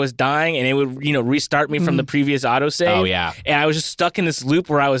as I was dying and it would, restart me from the previous autosave. Oh, yeah. And I was just stuck in this loop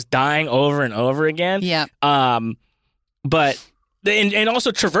where I was dying over and over again. Yeah. But and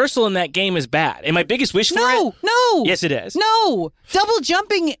also traversal in that game is bad. And my biggest wish for it. No. Yes, it is. No. Double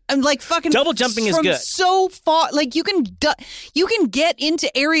jumping, like fucking. Double jumping is from good. So far, like you can get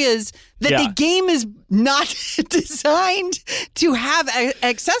into areas that the game is not designed to have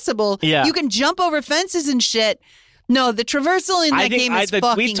accessible. Yeah. You can jump over fences and shit. No, the traversal in that game is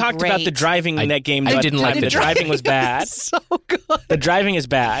fucking we talked great. about the driving in that game. I didn't like the driving was bad. So good. The driving is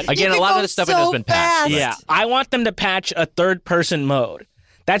bad. Again, a lot of the stuff has been patched. Yeah, I want them to patch a third-person mode.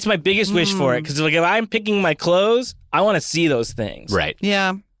 That's my biggest wish for it. Because like, if I'm picking my clothes, I want to see those things. Right.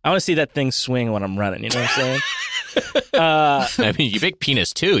 Yeah. I want to see that thing swing when I'm running. You know what I'm saying? I mean, you pick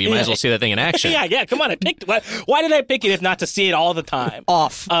penis too. You might as well see that thing in action. Yeah. Come on, I picked. Why did I pick it if not to see it all the time?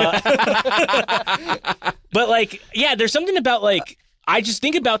 Off. But like, yeah, there's something about like. I just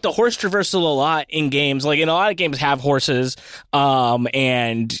think about the horse traversal a lot in games. Like, in a lot of games have horses,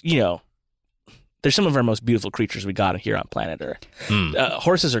 and there's some of our most beautiful creatures we got here on planet Earth.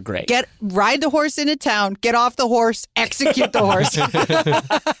 Horses are great. Ride the horse into town, get off the horse, execute the horse.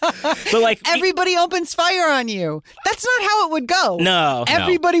 But like everybody opens fire on you. That's not how it would go. No.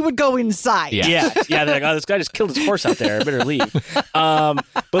 Everybody would go inside. Yeah. They're like, oh, this guy just killed his horse out there. I better leave. But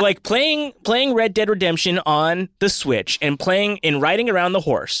like playing Red Dead Redemption on the Switch and riding around the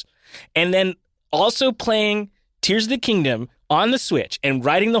horse, and then also playing Tears of the Kingdom on the Switch and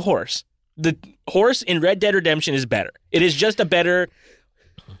riding the horse. The horse in Red Dead Redemption is better. It is just a better...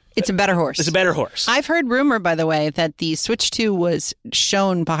 It's a better horse. It's a better horse. I've heard rumor, by the way, that the Switch 2 was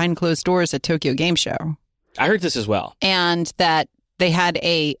shown behind closed doors at Tokyo Game Show. I heard this as well. And that they had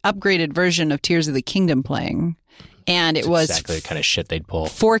a upgraded version of Tears of the Kingdom playing. And it was exactly the kind of shit they'd pull.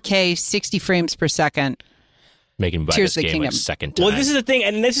 4K, 60 frames per second. Making me buy Tears this of the game Kingdom. like second time. Well, this is the thing,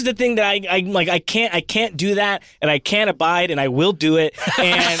 and this is the thing that I can't do that, and I can't abide, and I will do it,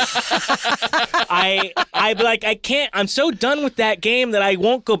 and I can't. I'm so done with that game that I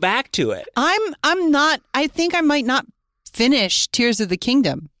won't go back to it. I'm not. I think I might not finish Tears of the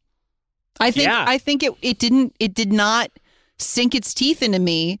Kingdom. I think it did not sink its teeth into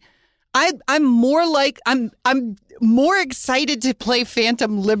me. I'm more like I'm more excited to play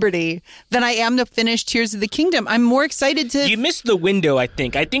Phantom Liberty than I am to finish Tears of the Kingdom. I'm more excited to. You missed the window, I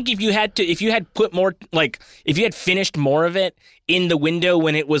think. I think if you had finished more of it in the window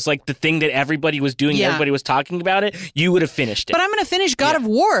when it was like the thing that everybody was doing, everybody was talking about it, you would have finished it. But I'm going to finish God of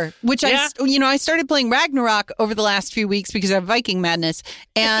War, which I started playing Ragnarok over the last few weeks because of Viking madness,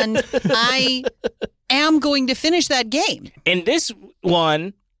 and I am going to finish that game. And this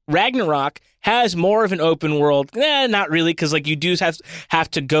one, Ragnarok, has more of an open world. Not really, because like you do have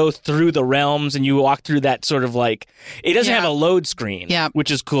to go through the realms and you walk through that sort of like it doesn't have a load screen,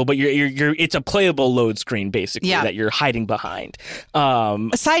 which is cool. But you're it's a playable load screen basically that you're hiding behind. A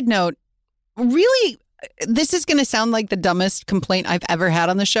side note, really, this is going to sound like the dumbest complaint I've ever had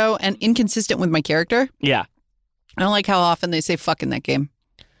on the show and inconsistent with my character. Yeah, I don't like how often they say "fuck" in that game.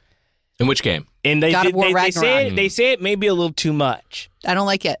 In which game? And they say it maybe a little too much. I don't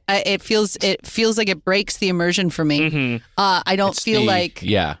like it. It feels like it breaks the immersion for me. Mm-hmm. I don't feel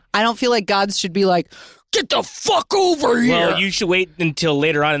like gods should be like, get the fuck over here. Well, you should wait until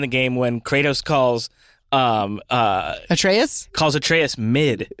later on in the game when Kratos calls Atreus? Calls Atreus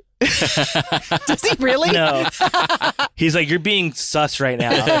mid. Does he really? No. He's like, you're being sus right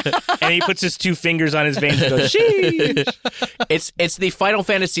now. And he puts his two fingers on his veins and goes, sheesh. It's the Final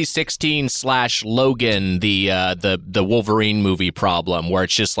Fantasy 16/Logan, the Wolverine movie problem, where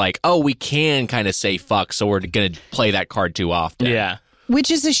it's just like, oh, we can kind of say fuck, so we're going to play that card too often. Yeah.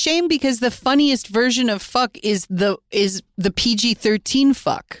 Which is a shame because the funniest version of fuck is the PG-13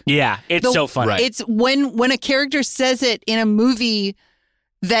 fuck. Yeah, it's so funny. Right. It's when a character says it in a movie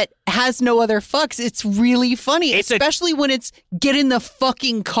that has no other fucks, it's really funny, especially when it's get in the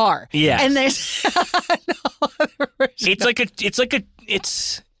fucking car. Yeah. And there's no other version.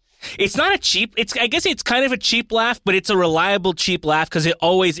 It's not a cheap, I guess it's kind of a cheap laugh, but it's a reliable cheap laugh because it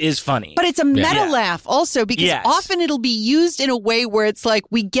always is funny. But it's a meta laugh also because often it'll be used in a way where it's like,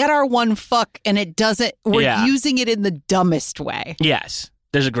 we get our one fuck and it doesn't, we're using it in the dumbest way. Yes.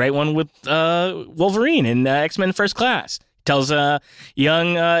 There's a great one with Wolverine in X-Men First Class. tells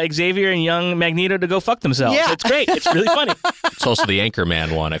young Xavier and young Magneto to go fuck themselves. Yeah. It's great. It's really funny. It's also the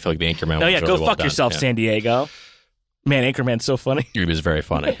Anchorman one. I feel like the Anchorman one. Oh yeah, was go really fuck well yourself, done. San Diego. Man, Anchorman's so funny. He was very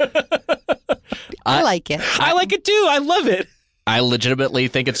funny. I like it. I like it too. I love it. I legitimately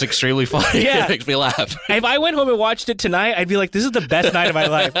think it's extrely funny. Yeah. It makes me laugh. If I went home and watched it tonight, I'd be like, this is the best night of my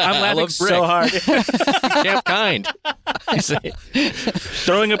life. I'm laughing love so hard. Damn kind.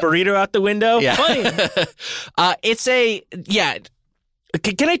 Throwing a burrito out the window. Yeah. Funny. It's a, yeah.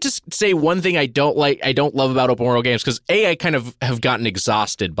 Can I just say one thing I don't love about open world games? Because I kind of have gotten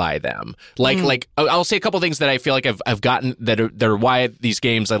exhausted by them. Like I'll say a couple things that I feel like I've gotten that are why these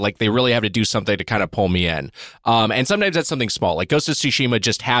games they really have to do something to kind of pull me in. And sometimes that's something small, like Ghost of Tsushima,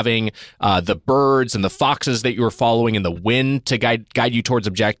 just having the birds and the foxes that you were following in the wind to guide you towards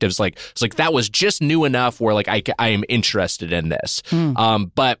objectives. It's like that was just new enough where I am interested in this.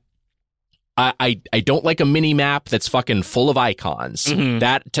 But I don't like a mini map that's fucking full of icons. Mm-hmm.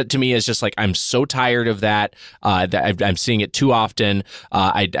 That to me is just like, I'm so tired of that. I'm seeing it too often.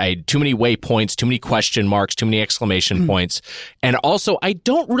 I too many waypoints, too many question marks, too many exclamation points. And also, I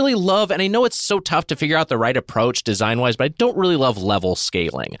don't really love, and I know it's so tough to figure out the right approach design wise, but I don't really love level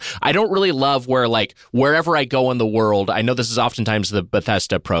scaling. I don't really love where wherever I go in the world, I know this is oftentimes the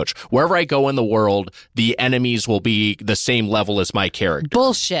Bethesda approach. Wherever I go in the world, the enemies will be the same level as my character.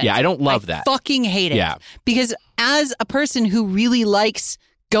 Bullshit. Yeah, I don't love that. Fucking hate it. Yeah. Because as a person who really likes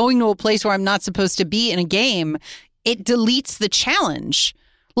going to a place where I'm not supposed to be in a game, it deletes the challenge.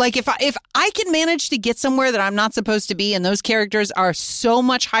 Like if I can manage to get somewhere that I'm not supposed to be and those characters are so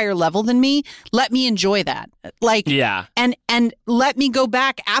much higher level than me, let me enjoy that. Yeah. And let me go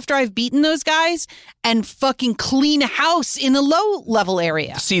back after I've beaten those guys and fucking clean a house in a low level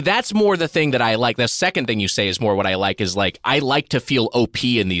area. See, that's more the thing that I like. The second thing you say is more what I like is I like to feel OP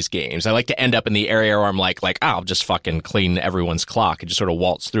in these games. I like to end up in the area where I'm I'll just fucking clean everyone's clock and just sort of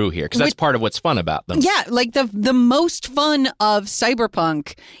waltz through here. Because that's part of what's fun about them. Yeah, like the most fun of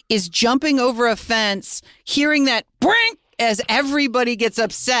Cyberpunk is jumping over a fence, hearing that brink as everybody gets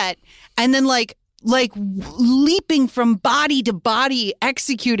upset, and then like leaping from body to body,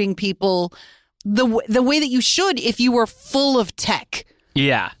 executing people the way that you should if you were full of tech.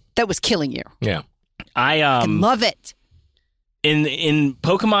 Yeah. That was killing you. Yeah. I love it. In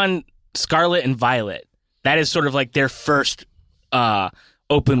Pokemon Scarlet and Violet, that is sort of like their first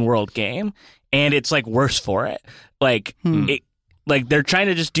open world game, and it's worse for it. They're trying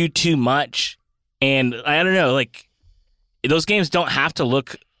to just do too much, and I don't know, those games don't have to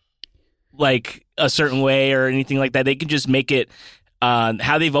look like a certain way or anything like that. They can just make it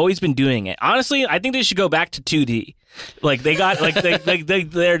how they've always been doing it. Honestly, I think they should go back to 2D. They got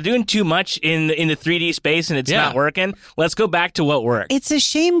they're doing too much in the 3D space and it's not working. Let's go back to what worked. It's a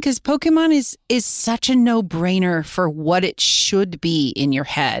shame because Pokemon is such a no-brainer for what it should be in your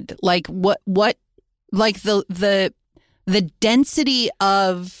head. The density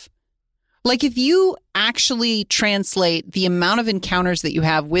of, if you actually translate the amount of encounters that you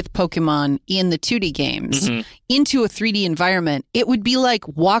have with Pokemon in the 2D games into a 3D environment, it would be like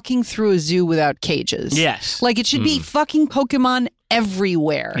walking through a zoo without cages. Yes. It should be fucking Pokemon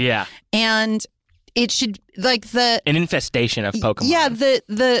everywhere. Yeah. And it should, an infestation of Pokemon. Yeah,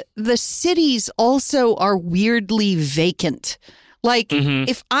 the cities also are weirdly vacant.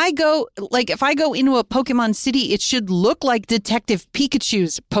 If I go into a Pokemon city, it should look like Detective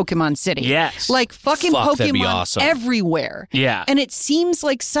Pikachu's Pokemon City. Yes. Fucking Fuck, that'd be Pokemon awesome. everywhere. Yeah. And it seems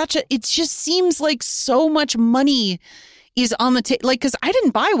like it just seems like so much money is on the table. Because I didn't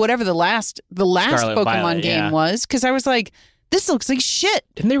buy whatever the last Scarlet Pokemon Violet, game was, because I was like, this looks like shit.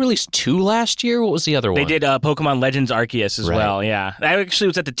 Didn't they release 2 last year? What was the other one? They did Pokemon Legends Arceus as well. Yeah. That actually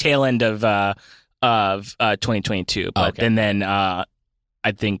was at the tail end of 2022, but okay. and then I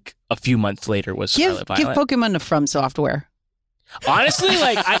think a few months later was Scarlet Violet. Give Pokemon to From Software. Honestly,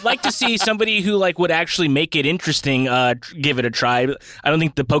 I'd like to see somebody who would actually make it interesting give it a try. I don't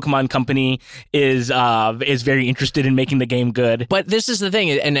think the Pokemon company is very interested in making the game good. But this is the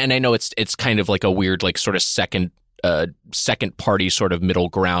thing, and I know it's kind of like a weird sort of second party sort of middle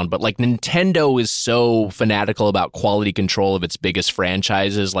ground, but Nintendo is so fanatical about quality control of its biggest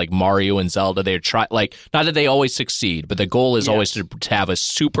franchises like Mario and Zelda. They try not that they always succeed, but the goal is always to have a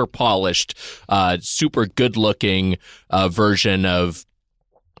super polished, super good looking version of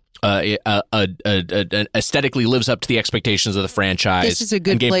aesthetically lives up to the expectations of the franchise. This is a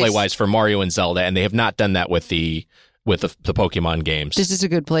good and gameplay place. wise for Mario and Zelda, and they have not done that with the Pokemon games. This is a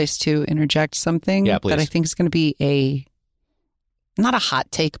good place to interject something Yeah, please. that I think is going to be not a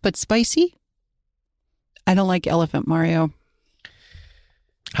hot take, but spicy. I don't like Elephant Mario.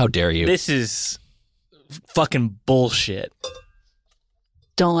 How dare you? This is fucking bullshit.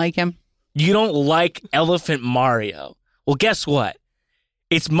 Don't like him? You don't like Elephant Mario. Well, guess what?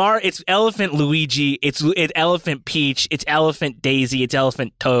 It's Elephant Luigi, it's Elephant Peach, it's Elephant Daisy, it's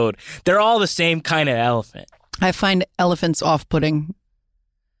Elephant Toad. They're all the same kind of elephant. I find elephants off-putting.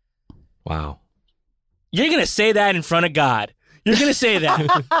 Wow. You're going to say that in front of God. You're going to say that.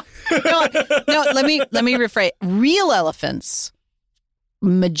 No, let me rephrase. Real elephants,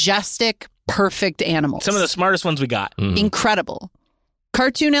 majestic, perfect animals. Some of the smartest ones we got. Mm-hmm. Incredible.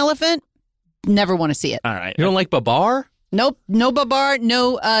 Cartoon elephant, never want to see it. All right. You don't like Babar? Nope. No Babar,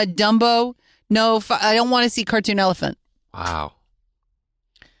 no Dumbo. No, I don't want to see cartoon elephant. Wow.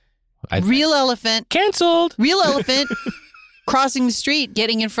 Real elephant. Canceled. Real elephant crossing the street,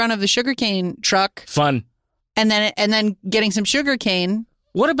 getting in front of the sugarcane truck. Fun. And then getting some sugarcane.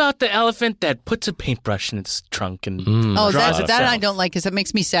 What about the elephant that puts a paintbrush in its trunk and Oh, draws that itself? I don't like because that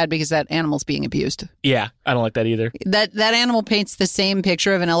makes me sad because that animal's being abused. Yeah, I don't like that either. That animal paints the same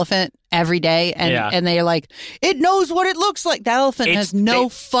picture of an elephant every day, and they're like, it knows what it looks like. That elephant has no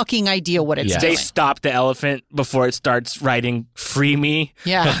fucking idea what it's doing. They stop the elephant before it starts writing "Free Me"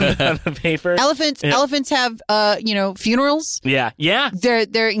 on the paper. Elephants have funerals. Yeah.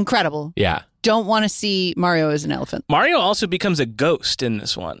 They're incredible. Yeah. Don't want to see Mario as an elephant. Mario also becomes a ghost in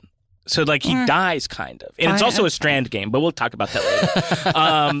this one. So, like, he dies, kind of. And it's also a Strand game, but we'll talk about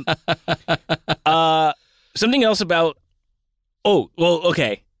that later. Something else about... Oh, well,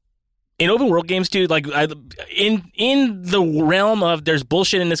 okay. In open world games, too, like, in the realm of there's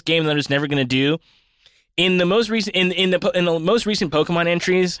bullshit in this game that I'm just never going to do, in the most recent in the most recent Pokemon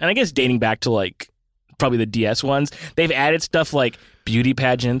entries, and I guess dating back to, like, probably the DS ones, they've added stuff like beauty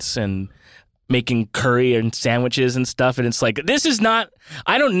pageants and making curry and sandwiches and stuff, and it's like, this is not,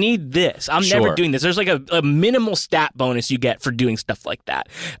 I don't need this. I'm never doing this. There's like a minimal stat bonus you get for doing stuff like that,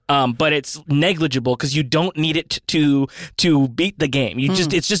 but it's negligible because you don't need it to beat the game.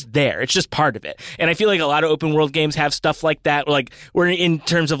 It's just there. It's just part of it. And I feel like a lot of open world games have stuff like that, like we're in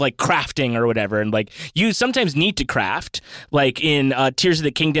terms of like crafting or whatever, and like you sometimes need to craft. Like in Tears of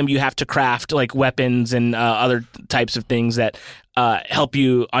the Kingdom, you have to craft like weapons and other types of things that help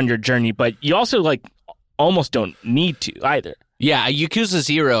you on your journey, but you also like almost don't need to either. Yeah, Yakuza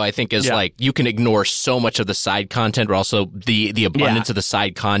 0, I think, is like, you can ignore so much of the side content, but also the abundance of the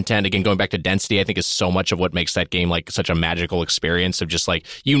side content. Again, going back to density, I think is so much of what makes that game like such a magical experience of just like,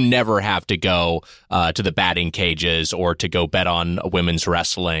 you never have to go to the batting cages or to go bet on women's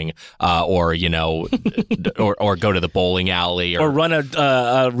wrestling or or go to the bowling alley or run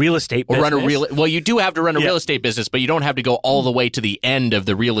a real estate business. Well, you do have to run a real estate business, but you don't have to go all the way to the end of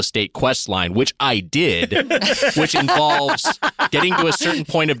the real estate quest line, which I did, which involves getting to a certain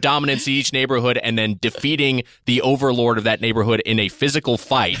point of dominance in each neighborhood and then defeating the overlord of that neighborhood in a physical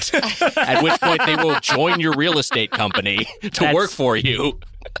fight, at which point they will join your real estate company to work for you.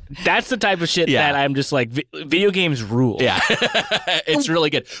 That's the type of shit that I'm just like, video games rule. Yeah. It's really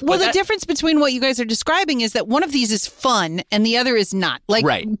good. Well, the difference between what you guys are describing is that one of these is fun and the other is not. Like,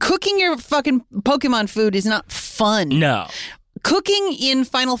 cooking your fucking Pokemon food is not fun. No. Cooking in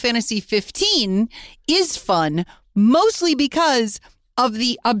Final Fantasy 15 is fun, mostly because of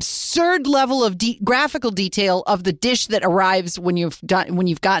the absurd level of graphical detail of the dish that arrives when you've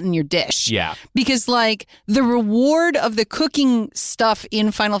gotten your dish. Yeah. Because like the reward of the cooking stuff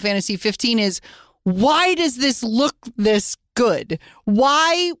in Final Fantasy 15 is, why does this look this good?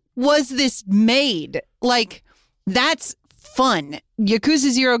 Why was this made? Like, that's fun.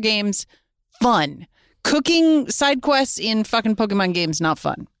 Yakuza 0 games, fun. Cooking side quests in fucking Pokemon games, not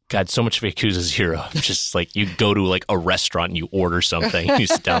fun. God, so much of Yakuza 0. Just like, you go to like a restaurant and you order something. You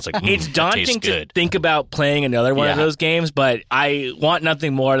sit down, it's like, it's daunting to think about playing another one of those games, but I want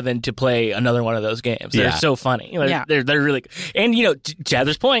nothing more than to play another one of those games. They're so funny. They're really, and to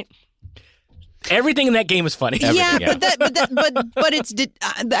Heather's point, everything in that game is funny. But it's.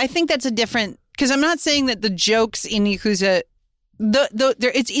 I think that's a different, because I'm not saying that the jokes in Yakuza.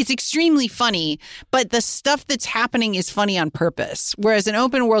 It's extremely funny, but the stuff that's happening is funny on purpose. Whereas an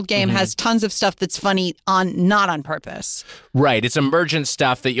open world game has tons of stuff that's funny not on purpose. Right. It's emergent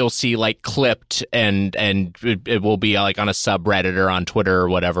stuff that you'll see like clipped and it will be like on a subreddit or on Twitter or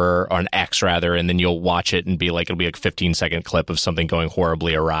whatever, or on X rather, and then you'll watch it and be like, it'll be like a 15-second clip of something going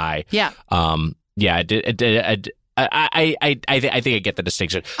horribly awry. Yeah. I think I get the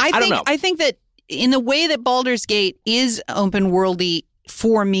distinction. I don't know. I think that in the way that Baldur's Gate is open worldy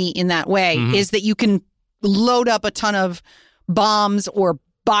for me in that way is that you can load up a ton of bombs or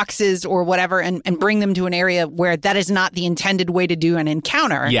boxes or whatever and bring them to an area where that is not the intended way to do an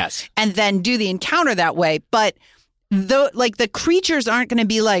encounter. Yes. And then do the encounter that way. But the creatures aren't going to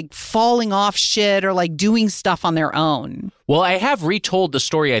be like falling off shit or like doing stuff on their own. Well, I have retold the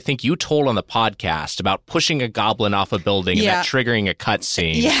story I think you told on the podcast about pushing a goblin off a building and that triggering a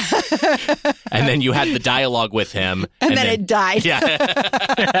cutscene. Yeah. And then you had the dialogue with him. And then it died. Yeah.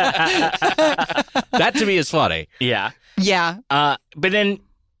 That to me is funny. Yeah. Yeah. But then,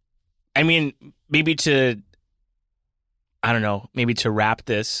 I mean, maybe to wrap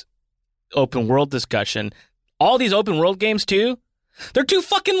this open world discussion, all these open world games too, they're too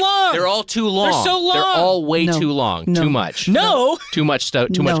fucking long. They're all too long. They're so long. They're all way too long. No. Too much. No. Too much stuff.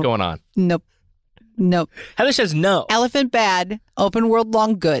 Too much going on. Nope. Heather says no. Elephant bad, open world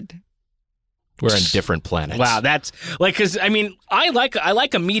long good. We're on different planets. Wow, that's like, because I mean, I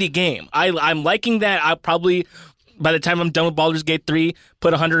like a meaty game. I'm liking that. I'll probably, by the time I'm done with Baldur's Gate 3,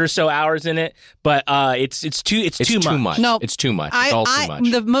 put 100 or so hours in it. But it's too much. No, it's too much. It's all too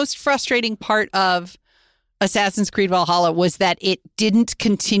much. The most frustrating part of Assassin's Creed Valhalla was that it didn't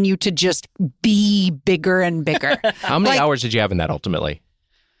continue to just be bigger and bigger. How many hours did you have in that ultimately?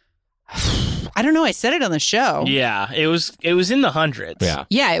 I don't know. I said it on the show. Yeah, it was in the hundreds.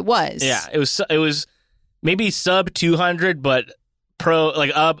 Yeah, it was. Yeah, it was maybe sub 200, but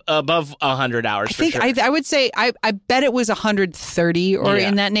above 100 hours. I think I would say I bet it was 130 or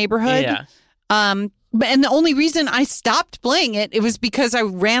in that neighborhood. Yeah. And the only reason I stopped playing it was because I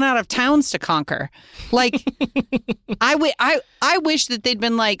ran out of towns to conquer. Like, I wish that they'd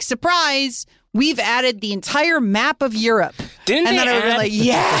been like, surprise, we've added the entire map of Europe. Didn't and they then I would be like,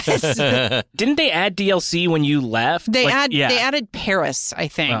 yes. Didn't they add DLC when you left? They added Paris, I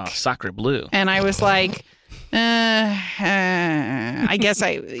think. Oh, Sacre Bleu. And I was like, I guess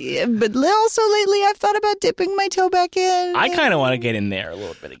but also lately I've thought about dipping my toe back in. I kind of want to get in there a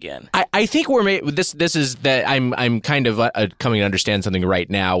little bit again. I think this is that I'm kind of coming to understand something right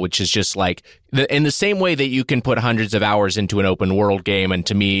now, which is just like in the same way that you can put hundreds of hours into an open world game, and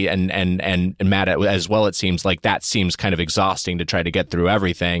to me and Matt as well, it seems like that seems kind of exhausting to try to get through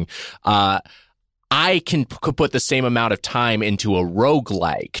everything. I could put the same amount of time into a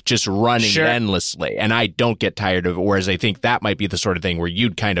roguelike, just running endlessly, and I don't get tired of it, whereas I think that might be the sort of thing where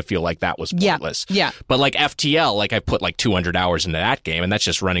you'd kind of feel like that was pointless. Yeah. But like FTL, like I put like 200 hours into that game, and that's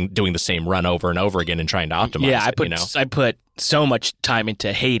just doing the same run over and over again and trying to optimize it. I put so much time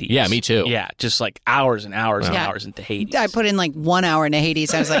into Hades. Yeah, me too. Yeah, just like hours and hours and hours into Hades. I put in like 1 hour into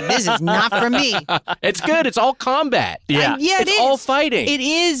Hades. I was like, this is not for me. It's good. It's all combat. Yeah. It's all fighting. It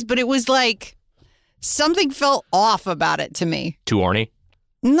is, but it was like, something felt off about it to me. Too horny?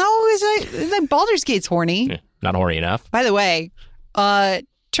 No, it was like Baldur's Gate's horny. Yeah, not horny enough. By the way,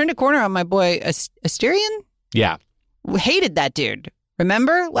 turned a corner on my boy Asterion. Yeah. Hated that dude.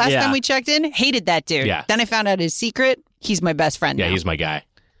 Remember? Last time we checked in? Hated that dude. Yeah. Then I found out his secret. He's my best friend now. He's my guy.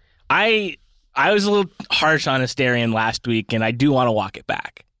 I was a little harsh on Asterion last week, and I do want to walk it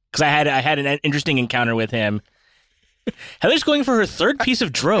back. Because I had an interesting encounter with him. Heather's going for her third piece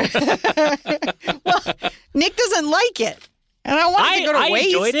of Drove. Well, Nick doesn't like it. And I want it to go to waste. I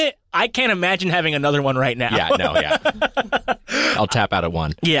enjoyed it. I can't imagine having another one right now. I'll tap out at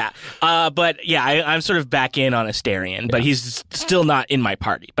one. Yeah. But yeah, I'm sort of back in on Asterion, but he's still not in my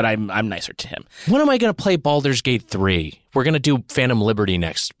party, but I'm nicer to him. When am I going to play Baldur's Gate 3? We're going to do Phantom Liberty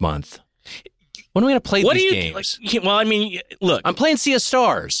next month. When are we going to play these games? Well, I mean, look. I'm playing Sea of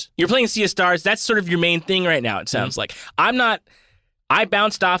Stars. You're playing Sea of Stars. That's sort of your main thing right now, it sounds like. I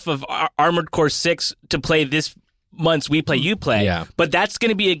bounced off of Armored Core 6 to play this month's We Play, You Play. Yeah. But that's going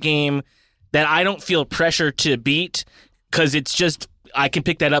to be a game that I don't feel pressure to beat because it's just, I can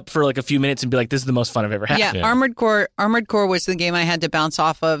pick that up for like a few minutes and be like, this is the most fun I've ever had. Yeah, Armored Core was the game I had to bounce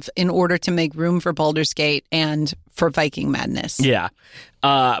off of in order to make room for Baldur's Gate and for Viking Madness. Yeah.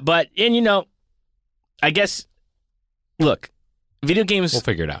 But I guess, look, video games... We'll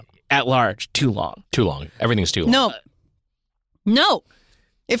figure it out. At large, too long. Too long. Everything's too long. No.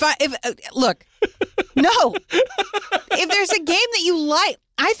 Look, no. If there's a game that you like,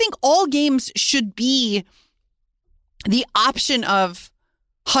 I think all games should be the option of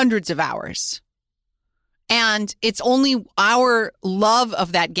hundreds of hours. And it's only our love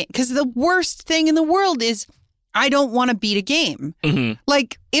of that game. Because the worst thing in the world is I don't want to beat a game. Mm-hmm.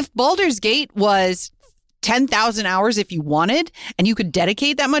 Like, if Baldur's Gate was 10,000 hours if you wanted, and you could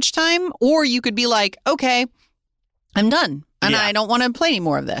dedicate that much time, or you could be like, okay, I'm done. And I don't want to play any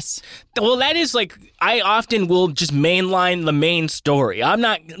more of this. Well, that is like, I often will just mainline the main story. I'm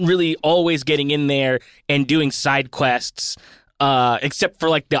not really always getting in there and doing side quests, except for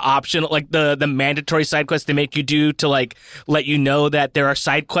like the option, like the mandatory side quests they make you do to like let you know that there are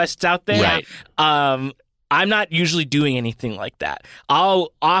side quests out there. Right. I'm not usually doing anything like that.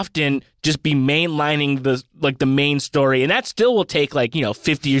 I'll often just be mainlining the main story, and that still will take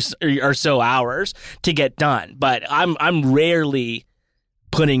 50 or so hours to get done. But I'm rarely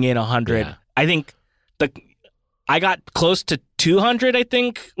putting in 100. Yeah. I think I got close to 200. I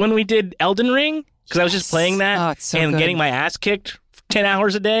think when we did Elden Ring, because I was just playing that and getting my ass kicked 10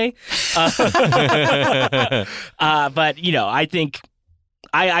 hours a day. But I think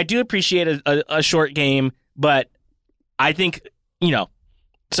I do appreciate a short game. But I think,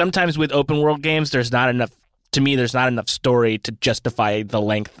 sometimes with open world games, there's not enough story to justify the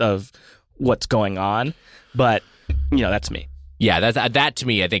length of what's going on. But, that's me. Yeah, that to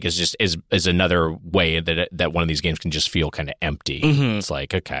me, I think is another way that one of these games can just feel kind of empty. Mm-hmm. It's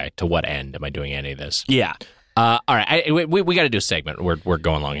like, okay, to what end am I doing any of this? Yeah. All right, we got to do a segment. We're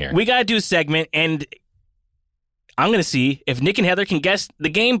going along here. We got to do a segment, and I'm going to see if Nick and Heather can guess the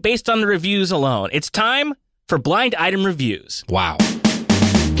game based on the reviews alone. It's time for blind item reviews. Wow.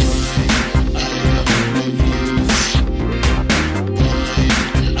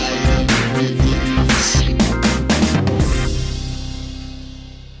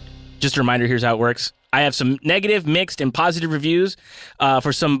 Just a reminder, here's how it works. I have some negative, mixed, and positive reviews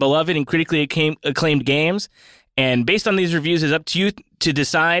for some beloved and critically acclaimed games. And based on these reviews, it's up to you to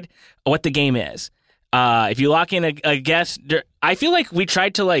decide what the game is. If you lock in a guess, I feel like we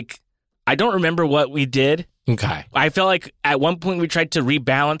tried to I don't remember what we did. Okay. I felt like at one point we tried to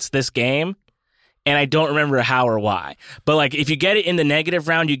rebalance this game, and I don't remember how or why. But if you get it in the negative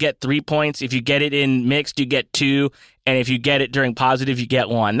round, you get 3 points. If you get it in mixed, you get 2. And if you get it during positive, you get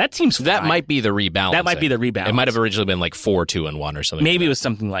 1. That seems fine. That might be the rebalance. It might have originally been 4, 2, and 1 or something. Maybe it was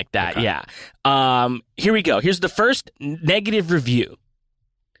something like that, okay. Yeah. Here we go. Here's the first negative review.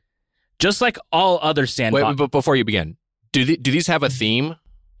 Just like all other sandbox... Wait, but before you begin, do these have a theme?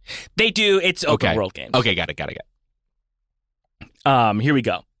 They do. It's open world games. Okay, got it. Here we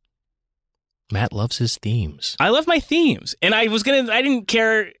go. Matt loves his themes. I love my themes. And I didn't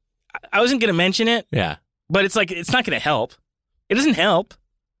care. I wasn't going to mention it. Yeah. But it's it's not going to help. It doesn't help.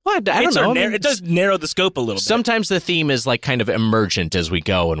 Well, I don't know. It does narrow the scope a little bit. Sometimes the theme is kind of emergent as we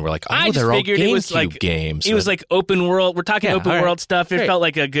go, and we're like, oh, they're all GameCube games. It was open world. We're talking open world stuff. It felt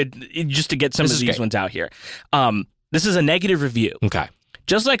like a good, just to get some of these ones out here. This is a negative review. Okay.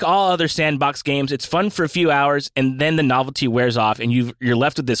 Just like all other sandbox games, it's fun for a few hours, and then the novelty wears off, and you're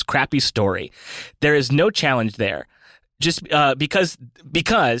left with this crappy story. There is no challenge there, just because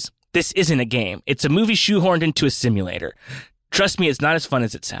this isn't a game. It's a movie shoehorned into a simulator. Trust me, it's not as fun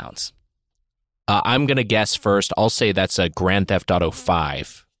as it sounds. I'm going to guess first. I'll say that's a Grand Theft Auto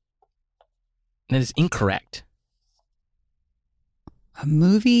 5. That is incorrect. A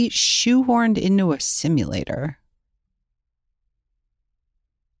movie shoehorned into a simulator.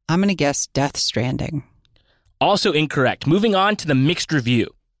 I'm going to guess Death Stranding. Also incorrect. Moving on to the mixed review.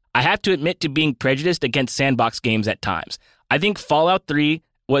 I have to admit to being prejudiced against sandbox games at times. I think Fallout 3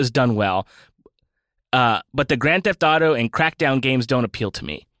 was done well, but the Grand Theft Auto and Crackdown games don't appeal to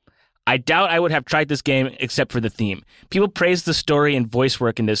me. I doubt I would have tried this game except for the theme. People praise the story and voice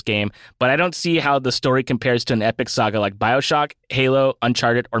work in this game, but I don't see how the story compares to an epic saga like BioShock, Halo,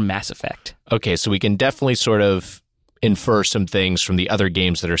 Uncharted, or Mass Effect. Okay, so we can definitely sort of infer some things from the other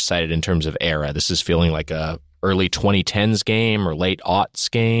games that are cited in terms of era. This is feeling like a early 2010s game or late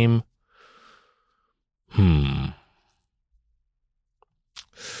aughts game.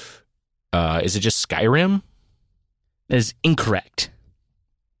 Is it just Skyrim? That is incorrect.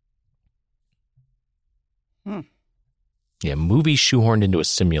 Yeah, movie shoehorned into a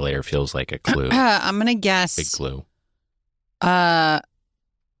simulator feels like a clue. I'm going to guess... Big clue.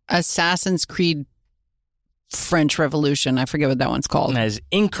 Assassin's Creed French Revolution. I forget what that one's called. That is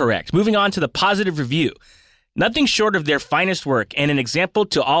incorrect. Moving on to the positive review. Nothing short of their finest work and an example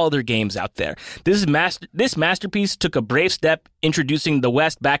to all other games out there. This masterpiece took a brave step introducing the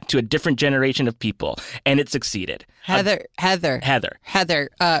West back to a different generation of people, and it succeeded. Heather.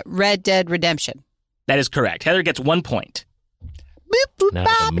 Red Dead Redemption. That is correct. Heather gets 1 point. Now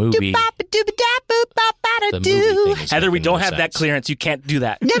the movie. Heather, we don't have that clearance. You can't do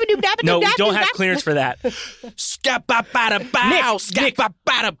that. No, we don't have clearance for that.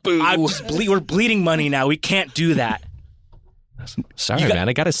 We're bleeding money now. We can't do that. Sorry, man.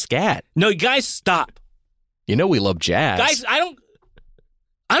 I got a scat. No, you guys, stop. You know we love jazz. Guys, I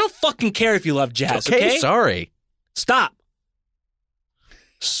don't fucking care if you love jazz, okay? Sorry. Stop.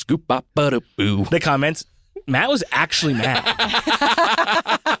 Scoop-a-ba-da-boo. The comments. Matt was actually mad.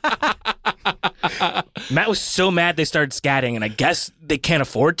 Matt was so mad they started scatting, and I guess they can't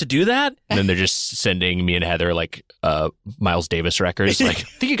afford to do that. And then they're just sending me and Heather like Miles Davis records. Like, I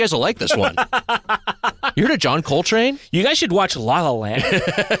think you guys will like this one. You heard of John Coltrane? You guys should watch La La Land. Here's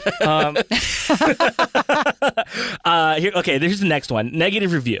the next one.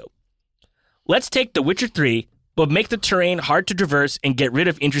 Negative review. Let's take The Witcher 3, but make the terrain hard to traverse and get rid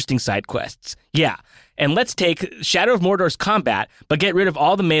of interesting side quests. Yeah. And let's take Shadow of Mordor's combat, but get rid of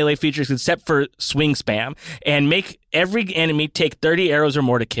all the melee features except for swing spam, and make every enemy take 30 arrows or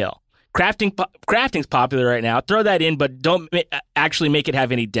more to kill. Crafting's popular right now. Throw that in, but don't actually make it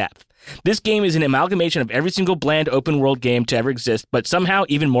have any depth. This game is an amalgamation of every single bland open-world game to ever exist, but somehow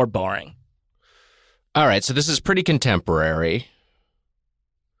even more boring. All right, so this is pretty contemporary.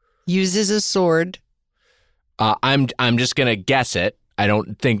 Uses a sword. I'm just gonna guess it. I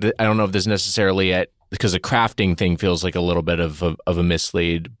don't know if this is necessarily it, because the crafting thing feels like a little bit of a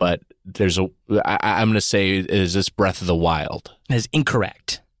mislead. But I'm gonna say, is this Breath of the Wild? That is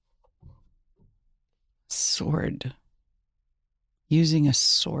incorrect. Sword. Using a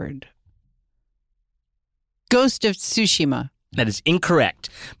sword. Ghost of Tsushima. That is incorrect.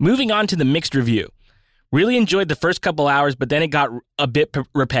 Moving on to the mixed review. Really enjoyed the first couple hours, but then it got a bit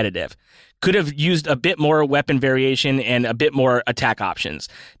repetitive. Could have used a bit more weapon variation and a bit more attack options.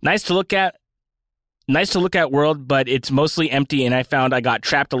 Nice to look at world, but it's mostly empty, and I found I got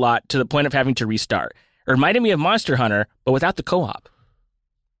trapped a lot to the point of having to restart. It reminded me of Monster Hunter, but without the co-op.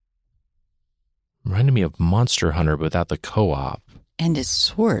 Reminded me of Monster Hunter, but without the co-op. And his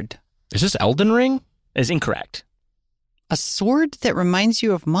sword. Is this Elden Ring? That is incorrect. A sword that reminds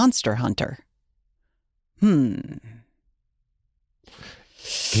you of Monster Hunter. Can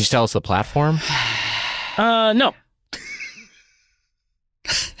you tell us the platform? No.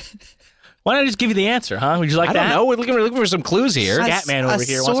 Why don't I just give you the answer, huh? Would you like that? I don't know. We're looking for some clues here. Scatman over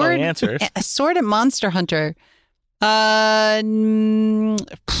here wants all the answers. A sword at Monster Hunter. I don't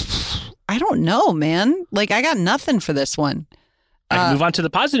know, man. Like, I got nothing for this one. I can move on to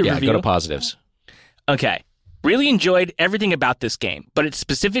the positive review. Yeah, go to positives. Okay. Really enjoyed everything about this game, but it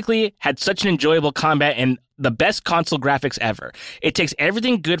specifically had such an enjoyable combat and the best console graphics ever. It takes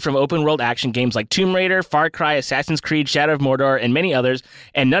everything good from open-world action games like Tomb Raider, Far Cry, Assassin's Creed, Shadow of Mordor, and many others,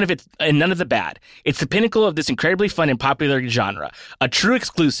 and none of the bad. It's the pinnacle of this incredibly fun and popular genre, a true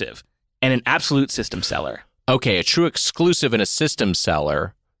exclusive, and an absolute system seller. Okay, a true exclusive and a system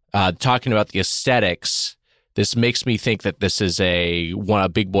seller. Talking about the aesthetics, this makes me think that this is a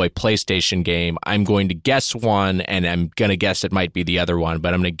big boy PlayStation game. I'm going to guess one, and I'm going to guess it might be the other one,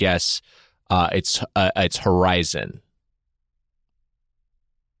 but I'm going to guess it's Horizon.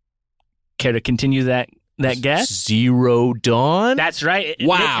 Care to continue that guess? Zero Dawn? That's right.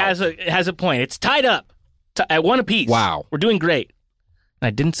 Wow. It has a point. It's tied up at one apiece. Wow. We're doing great. And I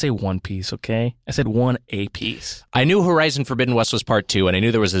didn't say One Piece, okay? I said one apiece. I knew Horizon Forbidden West was part 2, and I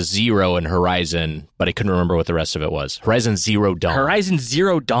knew there was a 0 in Horizon, but I couldn't remember what the rest of it was. Horizon Zero Dawn. Horizon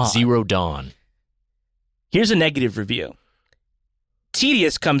Zero Dawn. Zero Dawn. Here's a negative review.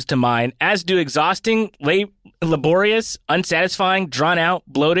 Tedious comes to mind, as do exhausting, laborious, unsatisfying, drawn out,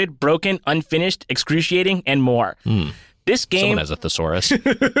 bloated, broken, unfinished, excruciating, and more. This game... Someone has a thesaurus.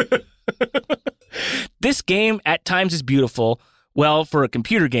 This game at times is beautiful, well, for a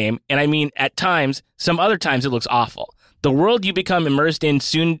computer game, and I mean at times, some other times it looks awful. The world you become immersed in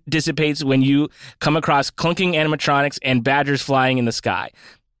soon dissipates when you come across clunking animatronics and badgers flying in the sky.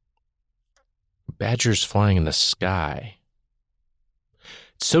 Badgers flying in the sky.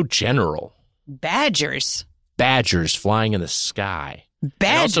 It's so general. Badgers flying in the sky.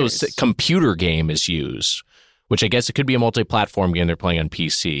 Badgers. And also, computer game is used, which I guess it could be a multi-platform game they're playing on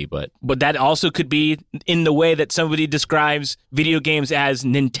PC, but that also could be in the way that somebody describes video games as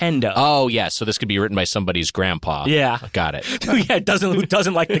Nintendo. Oh, yeah, so this could be written by somebody's grandpa. Yeah. Got it. Yeah, who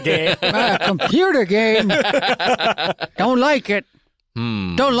doesn't like the game. Computer game. Don't like it.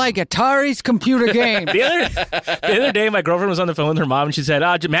 Don't like Atari's computer game. The other day, my girlfriend was on the phone with her mom, and she said,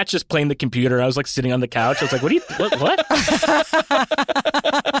 Matt's just playing the computer. I was like sitting on the couch. I was like, what?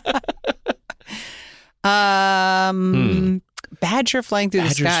 Badger flying through the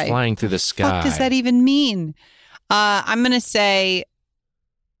sky. Badgers flying through the sky. What does that even mean? I'm gonna say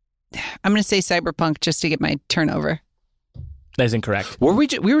Cyberpunk just to get my turnover. That is incorrect.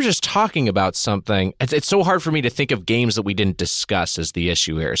 We were just talking about something. It's so hard for me to think of games that we didn't discuss as the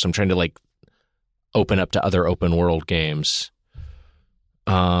issue here. So I'm trying to open up to other open world games.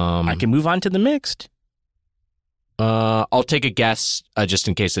 I can move on to the mixed. I'll take a guess just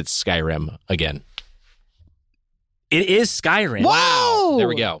in case it's Skyrim again. It is Skyrim. Wow. There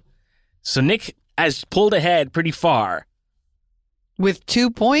we go. So Nick has pulled ahead pretty far. With 2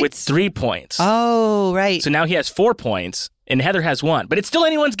 points? With 3 points. Oh, right. So now he has 4 points, and Heather has 1. But it's still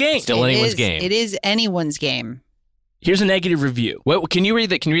anyone's game. It is anyone's game. Here's a negative review. Wait, can you read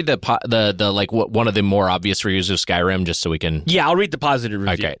the like one of the more obvious reviews of Skyrim just so we can? Yeah, I'll read the positive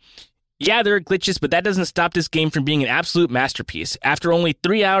review. Okay. Yeah, there are glitches, but that doesn't stop this game from being an absolute masterpiece. After only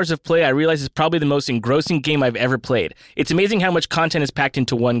 3 hours of play, I realize it's probably the most engrossing game I've ever played. It's amazing how much content is packed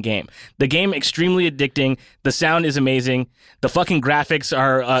into one game. The game extremely addicting. The sound is amazing. The fucking graphics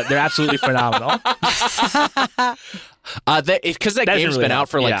are they're absolutely phenomenal. Because that game's been out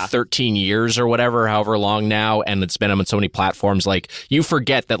for like 13 years or whatever, however long now, and it's been on so many platforms. Like you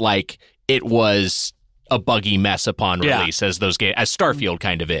forget that like it was a buggy mess upon release as those games, as Starfield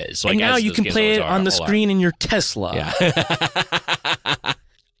kind of is. Like, and now you can play it on the screen in your Tesla. Yeah.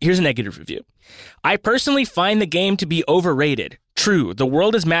 Here's a negative review. I personally find the game to be overrated. True, the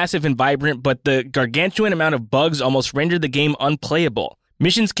world is massive and vibrant, but the gargantuan amount of bugs almost render the game unplayable.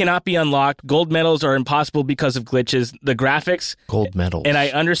 Missions cannot be unlocked. Gold medals are impossible because of glitches. The graphics... Gold medals. And I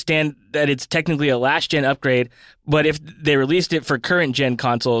understand that it's technically a last-gen upgrade, but if they released it for current-gen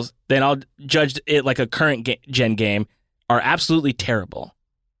consoles, then I'll judge it like a current-gen game, are absolutely terrible.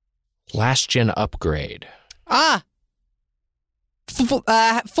 Last-gen upgrade.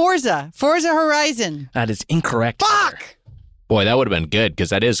 Forza Horizon. That is incorrect. Fuck! Boy, that would have been good,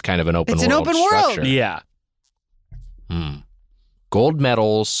 because that is kind of an open world. It's an open world. Structure. Yeah. Gold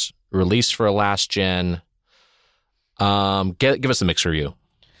medals, released for a last gen. Give us a mixed review.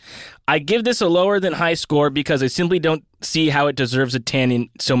 I give this a lower than high score because I simply don't see how it deserves a 10 in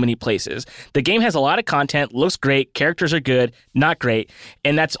so many places. The game has a lot of content, looks great, characters are good, not great,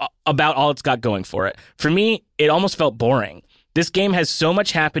 and that's about all it's got going for it. For me, it almost felt boring. This game has so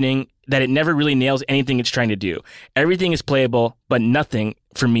much happening that it never really nails anything it's trying to do. Everything is playable, but nothing,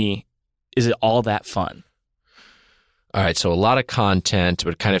 for me, is all that fun. All right, so a lot of content,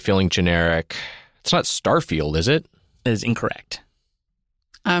 but kind of feeling generic. It's not Starfield, is it? That is incorrect.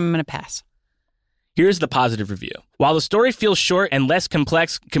 I'm going to pass. Here's the positive review. While the story feels short and less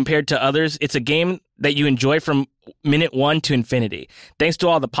complex compared to others, it's a game that you enjoy from minute 1 to infinity. Thanks to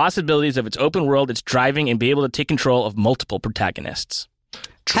all the possibilities of its open world, its driving, and be able to take control of multiple protagonists.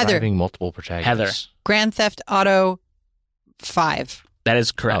 Driving multiple protagonists. Heather. Grand Theft Auto 5. That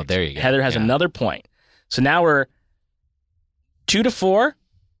is correct. Oh, there you go. Heather has another point. So now we're 2-4.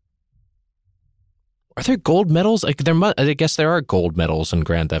 Are there gold medals? Like I guess there are gold medals in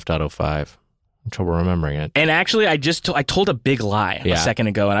Grand Theft Auto 5. I'm trouble remembering it. And actually, I told a big lie a second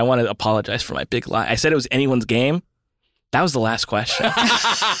ago, and I want to apologize for my big lie. I said it was anyone's game. That was the last question.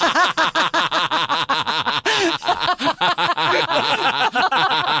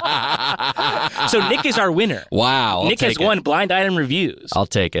 So Nick is our winner. Wow. Nick has won Blind Item Reviews. I'll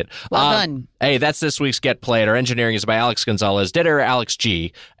take it. Well done. Hey, that's this week's Get Played. Our engineering is by Alex Gonzalez, editor Alex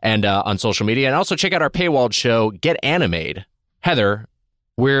G, and on social media. And also check out our paywalled show, Get Animated. Heather,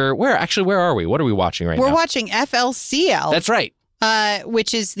 where are we? What are we watching right now? We're watching FLCL. That's right.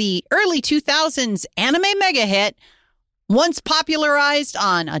 Which is the early 2000s anime mega hit. Once popularized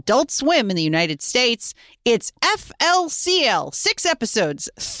on Adult Swim in the United States, it's FLCL. 6 episodes,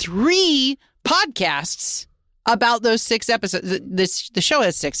 3 podcasts about those 6 episodes. The show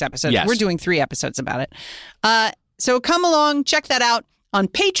has 6 episodes. Yes. We're doing 3 episodes about it. So come along, check that out on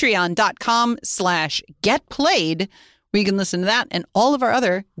patreon.com/getplayed, where you can listen to that and all of our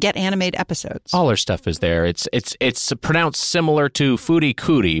other Get Animated episodes. All our stuff is there. It's pronounced similar to Foodie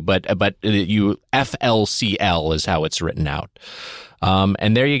Cootie, but you FLCL is how it's written out.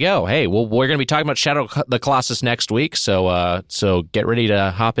 And there you go. Hey, well, we're going to be talking about Shadow the Colossus next week, so get ready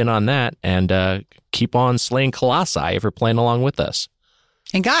to hop in on that and keep on slaying Colossi if you're playing along with us.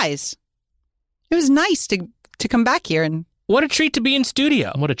 And guys, it was nice to come back here and what a treat to be in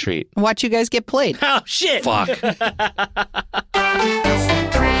studio. What a treat. Watch you guys get played. Oh, shit. Fuck.